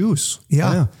 The Jews.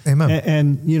 Yeah. Amen.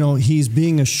 And, he's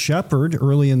being a shepherd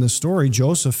early in the story,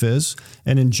 Joseph is.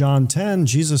 And in John 10,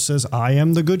 Jesus says, I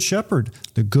am the good shepherd.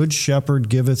 The good shepherd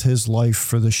giveth his life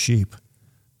for the sheep.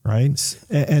 Right?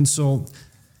 And so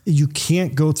you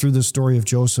can't go through the story of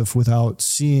Joseph without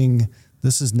seeing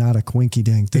this is not a quinky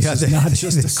dink. This is not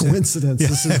just a coincidence. Yeah.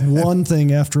 This is one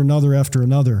thing after another after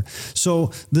another.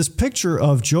 So this picture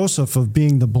of Joseph of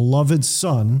being the beloved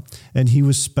son, and he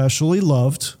was specially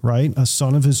loved, right? A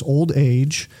son of his old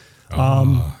age.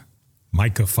 Micah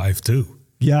 5:2.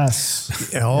 Yes.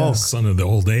 Yes. Son of the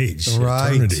old age.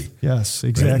 Right. Eternity. Yes,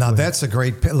 exactly. Now that's a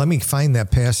great, let me find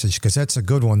that passage because that's a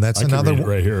good one. That's another one.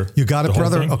 Right here. You got it,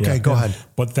 brother? Okay, go ahead.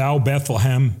 But thou,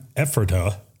 Bethlehem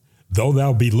Ephratah, though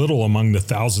thou be little among the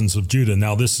thousands of Judah.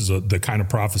 Now, this is the kind of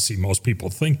prophecy most people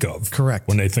think of. Correct.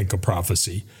 When they think of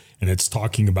prophecy. And it's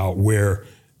talking about where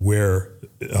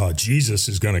Jesus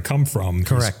is going to come from.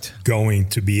 Correct. He's going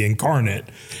to be incarnate.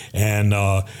 And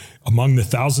among the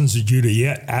thousands of Judah,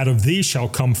 yet out of thee shall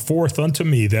come forth unto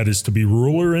me, that is to be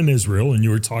ruler in Israel. And you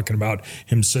were talking about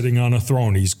him sitting on a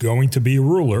throne. He's going to be a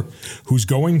ruler whose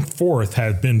going forth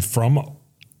had been from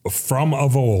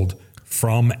of old,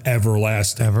 from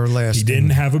everlasting. Everlasting. He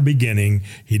didn't have a beginning.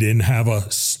 He didn't have a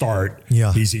start.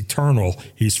 Yeah. He's eternal.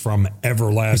 He's from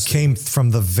everlasting. He came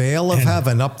from the veil of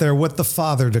heaven up there with the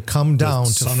Father to come down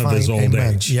to son find of his old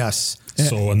age. Yes.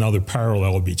 So another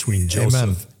parallel between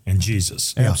Joseph and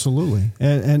Jesus. Yeah. Absolutely.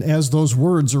 And as those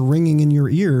words are ringing in your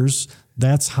ears,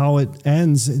 that's how it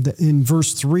ends. In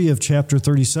verse 3 of chapter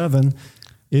 37,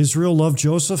 Israel loved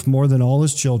Joseph more than all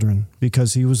his children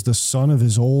because he was the son of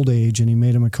his old age, and he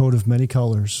made him a coat of many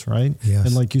colors, right? Yes.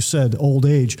 And like you said, old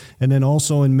age. And then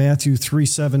also in Matthew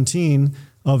 3:17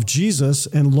 of Jesus,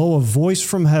 and lo, a voice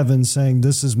from heaven saying,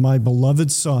 this is my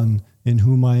beloved son in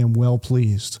whom I am well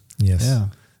pleased. Yes. Yeah.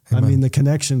 Amen. I mean, the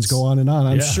connections go on and on.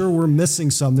 I'm sure we're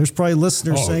missing some. There's probably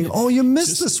listeners saying, oh, you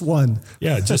missed this one.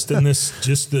 Yeah, just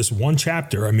this one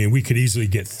chapter. I mean, we could easily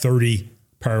get 30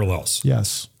 parallels.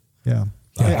 Yes. Yeah.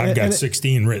 I've got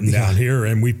 16 written down here,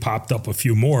 and we popped up a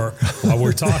few more while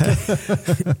we're talking.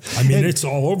 I mean, it's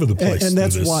all over the place. And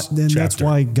that's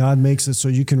why God makes it so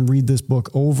you can read this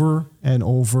book over and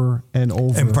over and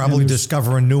over. And probably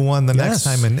discover a new one the next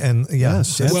time. And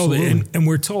yes, well, and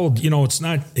we're told, it's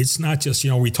not just,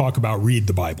 we talk about read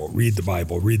the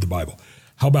Bible.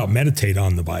 How about meditate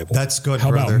on the Bible? That's good,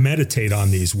 How brother. about meditate on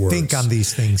these words? Think on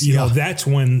these things. You know, that's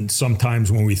when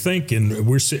sometimes when we think and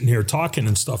we're sitting here talking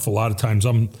and stuff, a lot of times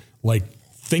I'm like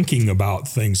thinking about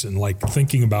things and like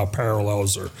thinking about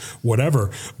parallels or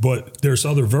whatever. But there's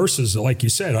other verses that, like you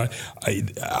said,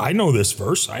 I know this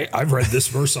verse. I've read this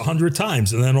verse 100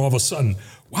 times. And then all of a sudden,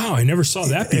 wow, I never saw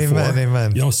that before.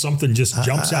 Amen. You know, something just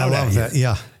jumps out I love at you.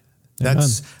 that. Yeah.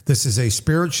 This is a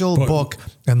spiritual book,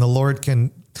 and the Lord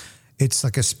it's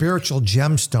like a spiritual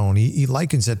gemstone. He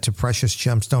likens it to precious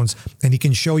gemstones, and he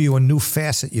can show you a new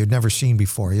facet you've never seen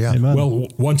before. Yeah. Amen. Well,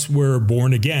 once we're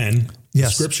born again, Yes.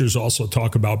 the scriptures also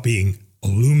talk about being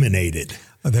illuminated.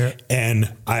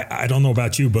 And I don't know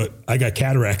about you, but I got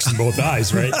cataracts in both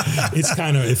eyes, right? It's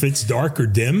kind of, if it's dark or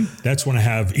dim, that's when I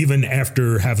have, even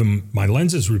after having my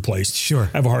lenses replaced, Sure.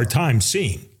 I have a hard time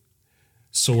seeing.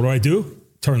 So what do?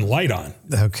 Turn the light on.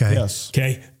 Okay. Yes.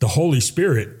 Okay. The Holy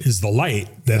Spirit is the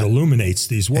light that illuminates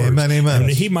these words. Amen, amen.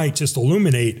 And he might just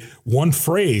illuminate one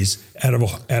phrase out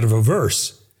of a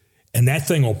verse, and that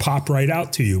thing will pop right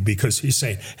out to you because he's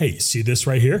saying, hey, see this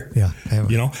right here? Yeah.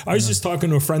 You know, I was just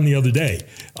talking to a friend the other day.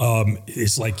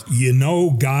 It's like, you know,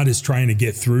 God is trying to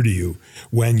get through to you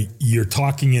when you're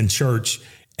talking in church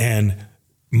and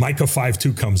Micah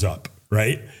 5:2 comes up,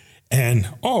 right? And,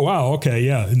 oh, wow, okay,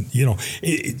 yeah. And, you know,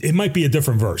 it might be a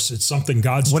different verse. It's something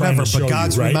God's trying to show you, but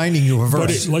God's right? reminding you of a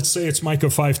verse. But let's say it's Micah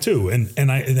 5:2,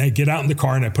 and I get out in the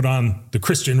car and I put on the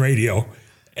Christian radio,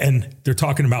 and they're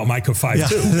talking about Micah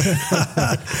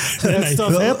 5:2. That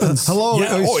stuff happens. Hello.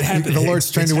 Yeah, it happened. The Lord's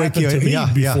trying to wake you. To me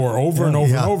before, over and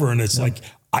over Yeah. and over, and it's like,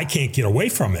 I can't get away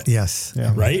from it. Yes.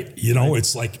 Yeah. Right. You know,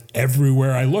 it's like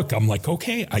everywhere I look, I'm like,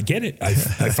 okay, I get it. I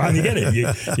finally get it.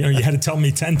 You know, you had to tell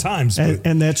me 10 times.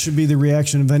 And that should be the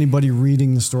reaction of anybody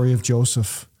reading the story of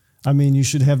Joseph. I mean, you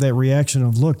should have that reaction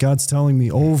of, look, God's telling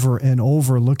me over and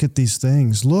over, look at these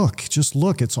things. Look, just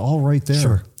look. It's all right there.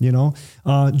 Sure. You know,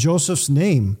 Joseph's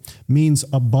name means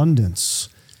abundance.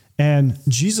 And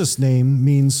Jesus' name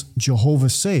means Jehovah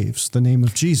saves, the name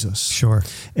of Jesus. Sure.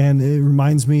 And it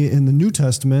reminds me in the New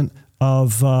Testament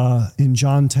of in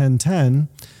John 10:10,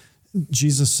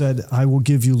 Jesus said, I will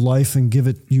give you life and give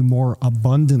it you more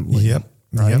abundantly. Yep.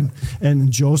 Right. Yep.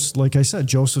 And Joseph, like I said,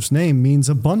 Joseph's name means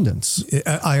abundance.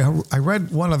 I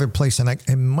read one other place, and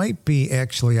it might be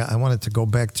actually, I wanted to go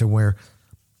back to where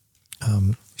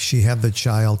she had the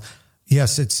child.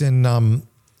 Yes, it's in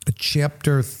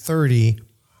chapter 30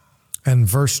 and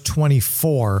verse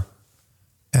 24.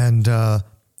 And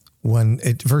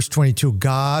verse 22,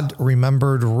 God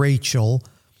remembered Rachel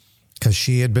because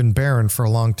she had been barren for a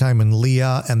long time, and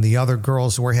Leah and the other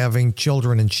girls were having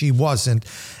children and she wasn't.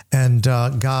 And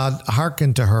God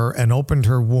hearkened to her and opened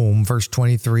her womb, verse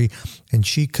 23, and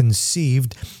she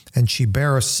conceived and she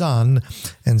bare a son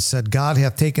and said, God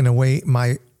hath taken away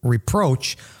my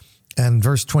reproach. And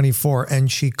verse 24, and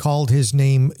she called his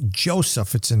name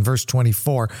Joseph. It's in verse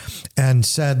 24, and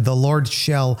said, the Lord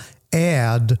shall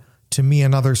add to me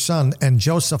another son. And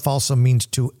Joseph also means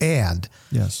to add.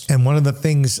 Yes. And one of the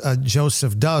things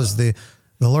Joseph does, the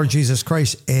Lord Jesus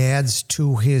Christ adds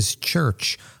to his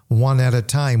church one at a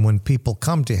time when people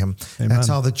come to him. Amen. That's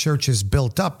how the church is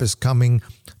built up, is coming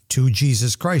to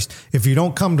Jesus Christ. If you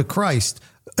don't come to Christ,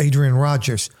 Adrian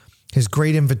Rogers, his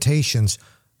great invitations,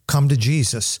 come to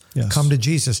Jesus. Yes. Come to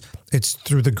Jesus. It's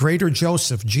through the greater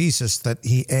Joseph, Jesus, that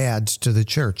he adds to the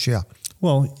church. Yeah.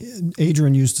 Well,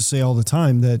 Adrian used to say all the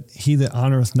time that he that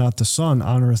honoreth not the Son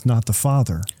honoreth not the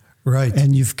Father. Right.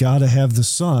 And you've got to have the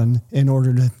Son in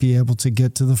order to be able to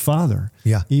get to the Father.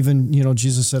 Yeah. Even,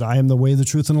 Jesus said, I am the way, the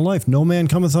truth, and the life. No man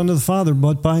cometh unto the Father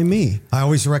but by me. I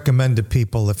always recommend to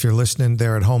people, if you're listening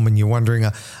there at home and you're wondering,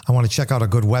 I want to check out a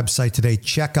good website today,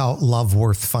 check out Love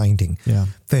Worth Finding. Yeah.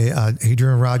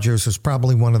 Adrian Rogers was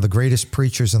probably one of the greatest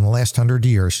preachers in the last 100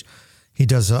 years. He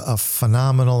does a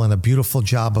phenomenal and a beautiful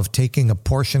job of taking a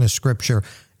portion of Scripture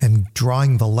and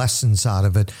drawing the lessons out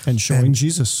of it. And showing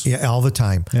Jesus. Yeah, all the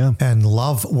time. Yeah. And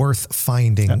Love Worth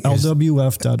Finding.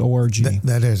 LWF.org.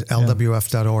 That is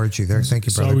LWF.org. There. Thank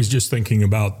you, brother. So I was just thinking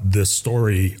about this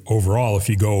story overall. If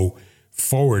you go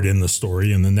forward in the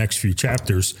story, in the next few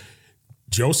chapters,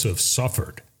 Joseph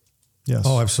suffered. Yes.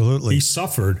 Oh, absolutely. He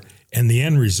suffered, and the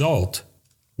end result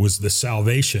was the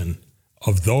salvation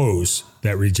of those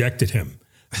that rejected him,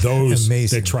 those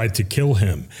that tried to kill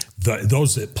him,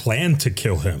 those that planned to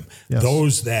kill him, Yes.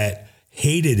 those that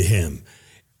hated him,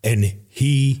 and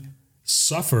he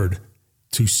suffered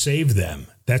to save them.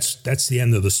 That's the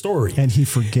end of the story. And he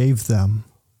forgave them.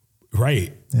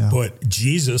 Right. Yeah. But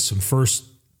Jesus in 1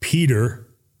 Peter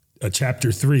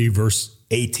chapter 3, verse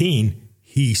 18,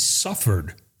 he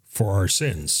suffered for our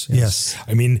sins. Yes.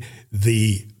 I mean,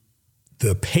 the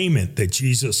the payment that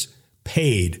Jesus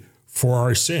paid for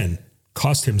our sin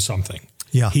cost him something.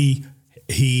 Yeah. He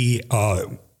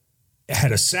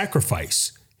had a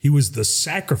sacrifice. He was the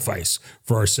sacrifice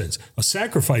for our sins. A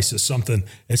sacrifice is something,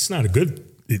 it's not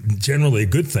generally a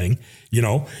good thing. You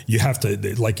know, you have to,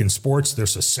 like in sports,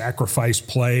 there's a sacrifice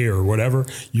play or whatever.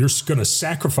 You're going to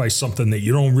sacrifice something that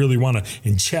you don't really want to.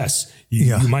 In chess,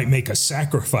 you might make a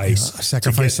sacrifice.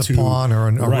 Sacrifice a pawn or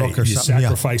a rook or you something. You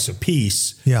sacrifice a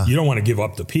piece. Yeah. You don't want to give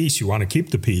up the piece. You want to keep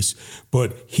the piece.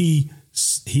 But he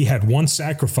had one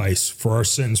sacrifice for our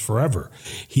sins forever.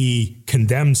 He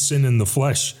condemned sin in the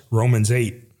flesh, Romans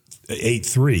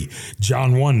 8:3.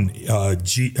 John 1,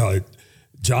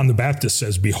 John the Baptist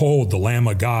says, "Behold, the Lamb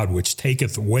of God, which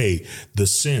taketh away the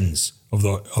sins of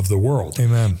the world."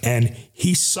 Amen. And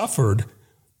he suffered,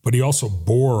 but he also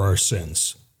bore our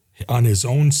sins on his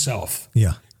own self.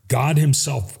 Yeah. God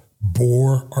himself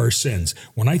bore our sins.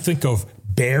 When I think of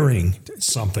bearing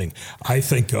something, I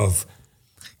think of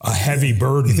a heavy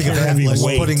burden, You think a of heavy Atlas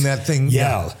weight. putting that thing.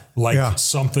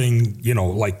 Something,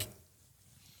 like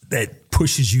that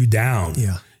pushes you down.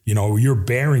 Yeah. You're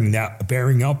bearing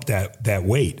up that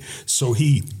weight. So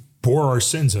he bore our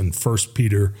sins in 1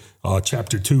 Peter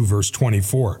chapter 2, verse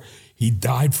 24. He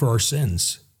died for our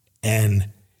sins, and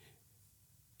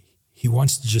he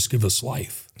wants to just give us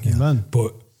life. Amen.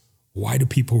 But why do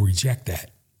people reject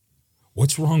that?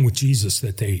 What's wrong with Jesus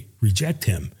that they reject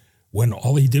him when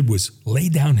all he did was lay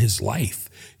down his life?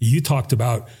 You talked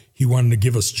about he wanted to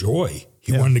give us joy.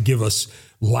 He wanted to give us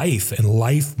life, and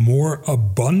life more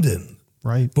abundant.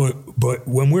 Right. But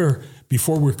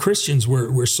before we're Christians,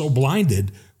 we're so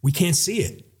blinded, we can't see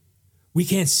it. We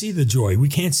can't see the joy. We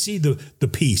can't see the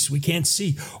peace. We can't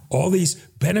see all these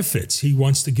benefits. He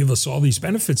wants to give us all these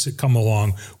benefits that come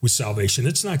along with salvation.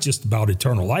 It's not just about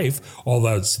eternal life,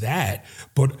 although it's that,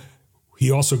 but he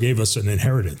also gave us an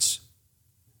inheritance,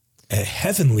 a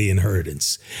heavenly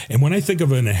inheritance. And when I think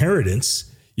of an inheritance,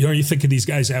 you think of these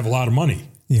guys that have a lot of money.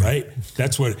 Yeah. Right?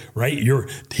 That's what, right?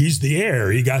 He's the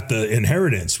heir. He got the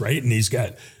inheritance, right? And he's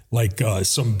got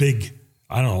some big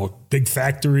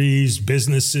factories,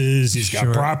 businesses. He's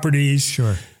got properties.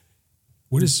 Sure.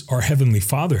 What does our Heavenly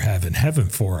Father have in heaven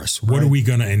for us? What are we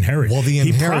going to inherit? Well, the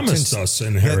inheritance he promised us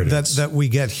inheritance. That we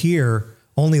get here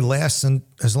only lasts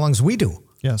as long as we do.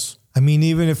 Yes. I mean,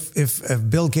 even if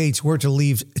Bill Gates were to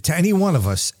leave to any one of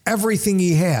us everything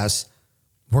he has,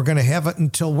 we're going to have it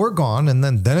until we're gone, and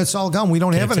then it's all gone. We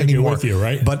don't have it anymore. With you,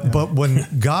 right? But when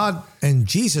God and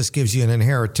Jesus gives you an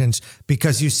inheritance,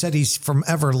 because you said he's from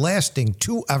everlasting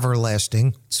to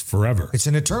everlasting. It's forever. It's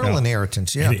an eternal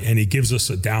inheritance, And he gives us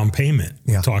a down payment.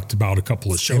 We talked about a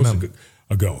couple of shows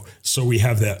ago. So we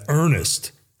have that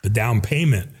the down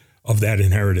payment of that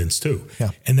inheritance too.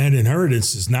 Yeah. And that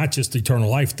inheritance is not just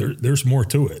eternal life. There's more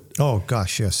to it. Oh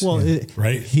gosh, yes. Well,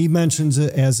 right. He mentions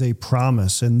it as a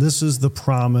promise, and this is the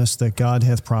promise that God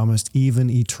hath promised,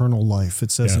 even eternal life. It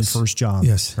says in 1 John.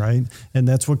 Yes. Right. And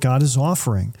that's what God is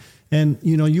offering. And,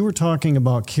 you were talking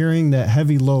about carrying that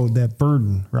heavy load, that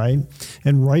burden, right?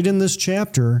 And right in this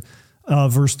chapter,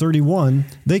 verse 31,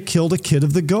 they killed a kid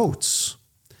of the goats.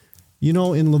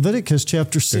 In Leviticus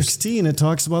chapter 16, it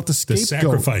talks about the scapegoat. The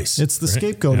sacrifice. It's the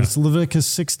scapegoat. Yeah. It's Leviticus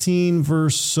 16,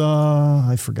 verse,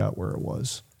 I forgot where it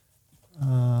was.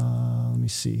 Let me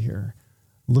see here.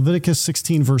 Leviticus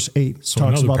 16, verse 8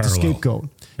 talks about the scapegoat.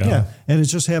 Yeah. And it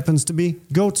just happens to be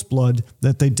goat's blood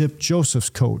that they dipped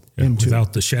Joseph's coat into.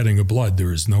 Without the shedding of blood,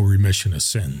 there is no remission of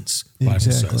sins, the Bible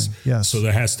says. Yes. So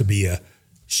there has to be a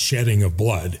shedding of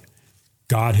blood.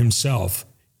 God himself,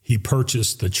 he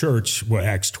purchased the church,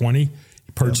 Acts 20? He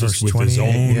purchased with his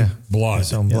own blood.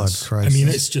 His own blood, Christ. I mean,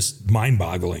 it's just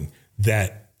mind-boggling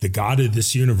that the God of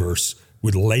this universe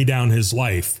would lay down his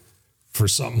life for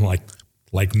something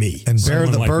like me. And bear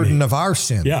the burden of our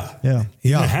sin. Yeah. Yeah. He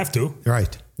didn't have to.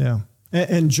 Right. Yeah.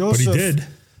 And Joseph. But he did.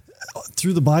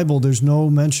 Through the Bible, there's no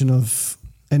mention of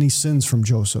any sins from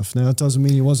Joseph. Now, that doesn't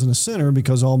mean he wasn't a sinner,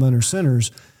 because all men are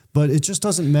sinners, but it just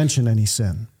doesn't mention any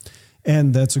sin.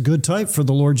 And that's a good type for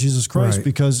the Lord Jesus Christ,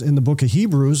 because in the book of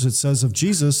Hebrews, it says of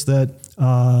Jesus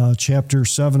that chapter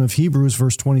 7 of Hebrews,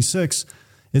 verse 26,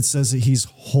 it says that he's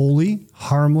holy,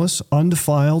 harmless,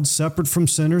 undefiled, separate from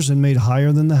sinners, and made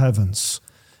higher than the heavens.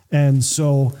 And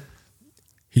so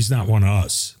he's not one of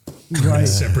us, right?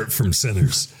 Separate from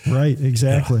sinners. Right,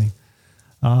 exactly.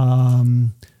 Yeah.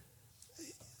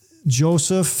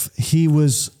 Joseph, he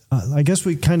was... I guess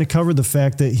we kind of covered the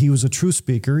fact that he was a truth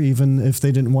speaker, even if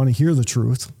they didn't want to hear the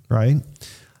truth, right?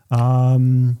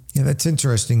 That's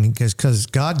interesting, because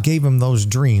God gave him those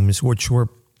dreams, which were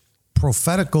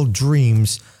prophetical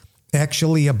dreams,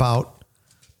 actually about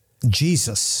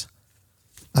Jesus.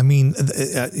 I mean,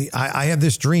 I had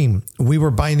this dream. We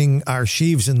were binding our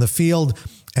sheaves in the field,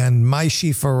 and my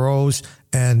sheaf arose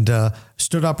and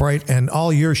stood upright, and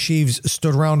all your sheaves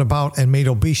stood round about and made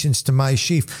obeisance to my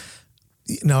sheaf.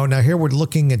 Now here we're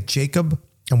looking at Jacob,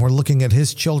 and we're looking at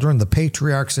his children, the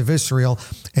patriarchs of Israel,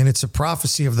 and it's a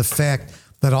prophecy of the fact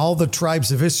that all the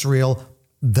tribes of Israel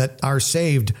that are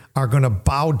saved are going to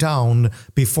bow down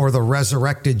before the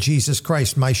resurrected Jesus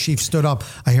Christ. My sheaf stood up.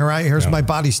 Here's my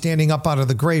body standing up out of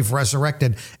the grave,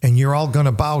 resurrected, and you're all going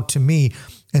to bow to me.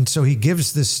 And so he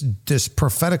gives this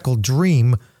prophetical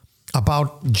dream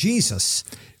about Jesus.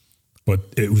 But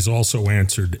it was also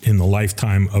answered in the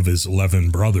lifetime of his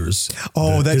 11 brothers.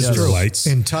 Oh, that's Israelites.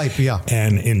 True. In type, yeah.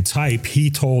 And in type,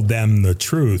 he told them the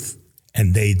truth,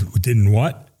 and they didn't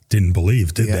what? Didn't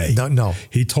believe, did they? No.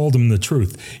 He told them the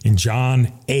truth. In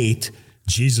John 8,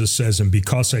 Jesus says, and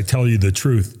because I tell you the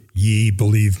truth, ye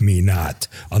believe me not.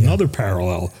 Another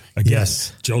parallel. Again,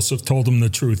 yes. Joseph told them the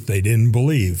truth. They didn't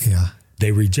believe. Yeah.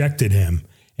 They rejected him.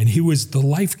 And he was the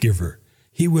life giver.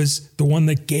 He was the one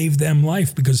that gave them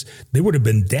life because they would have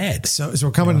been dead. So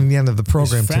we're coming to the end of the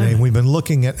program today, and we've been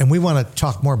looking at, and we want to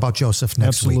talk more about Joseph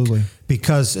next week.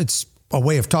 Because it's a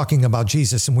way of talking about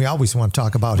Jesus, and we always want to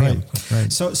talk about him.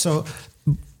 Right. So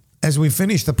as we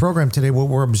finish the program today, what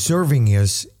we're observing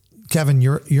is, Kevin,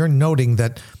 you're noting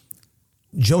that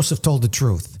Joseph told the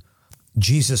truth.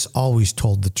 Jesus always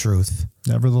told the truth.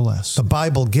 Nevertheless, the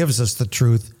Bible gives us the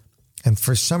truth, and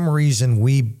for some reason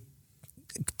we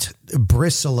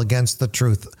bristle against the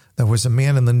truth. There was a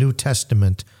man in the New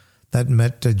Testament that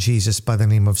met Jesus by the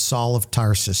name of Saul of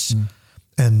Tarsus,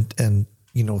 and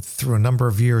through a number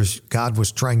of years, God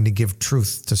was trying to give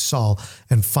truth to Saul.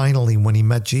 And finally, when he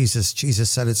met Jesus, Jesus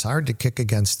said, it's hard to kick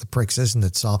against the pricks, isn't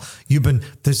it, Saul?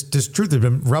 This truth has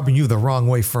been rubbing you the wrong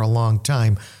way for a long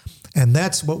time. And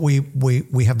that's what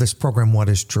we have this program, What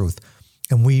is Truth?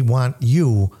 And we want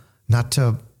you not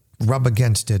to rub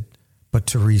against it, but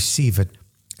to receive it.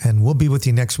 And we'll be with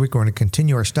you next week. We're going to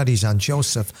continue our studies on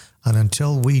Joseph. And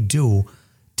until we do,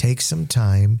 take some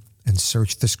time and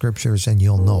search the scriptures, and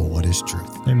you'll know what is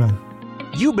truth. Amen.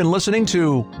 You've been listening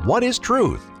to What is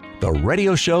Truth, the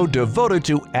radio show devoted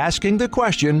to asking the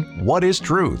question, what is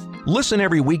truth? Listen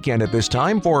every weekend at this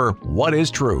time for What is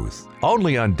Truth,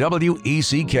 only on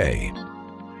WECK.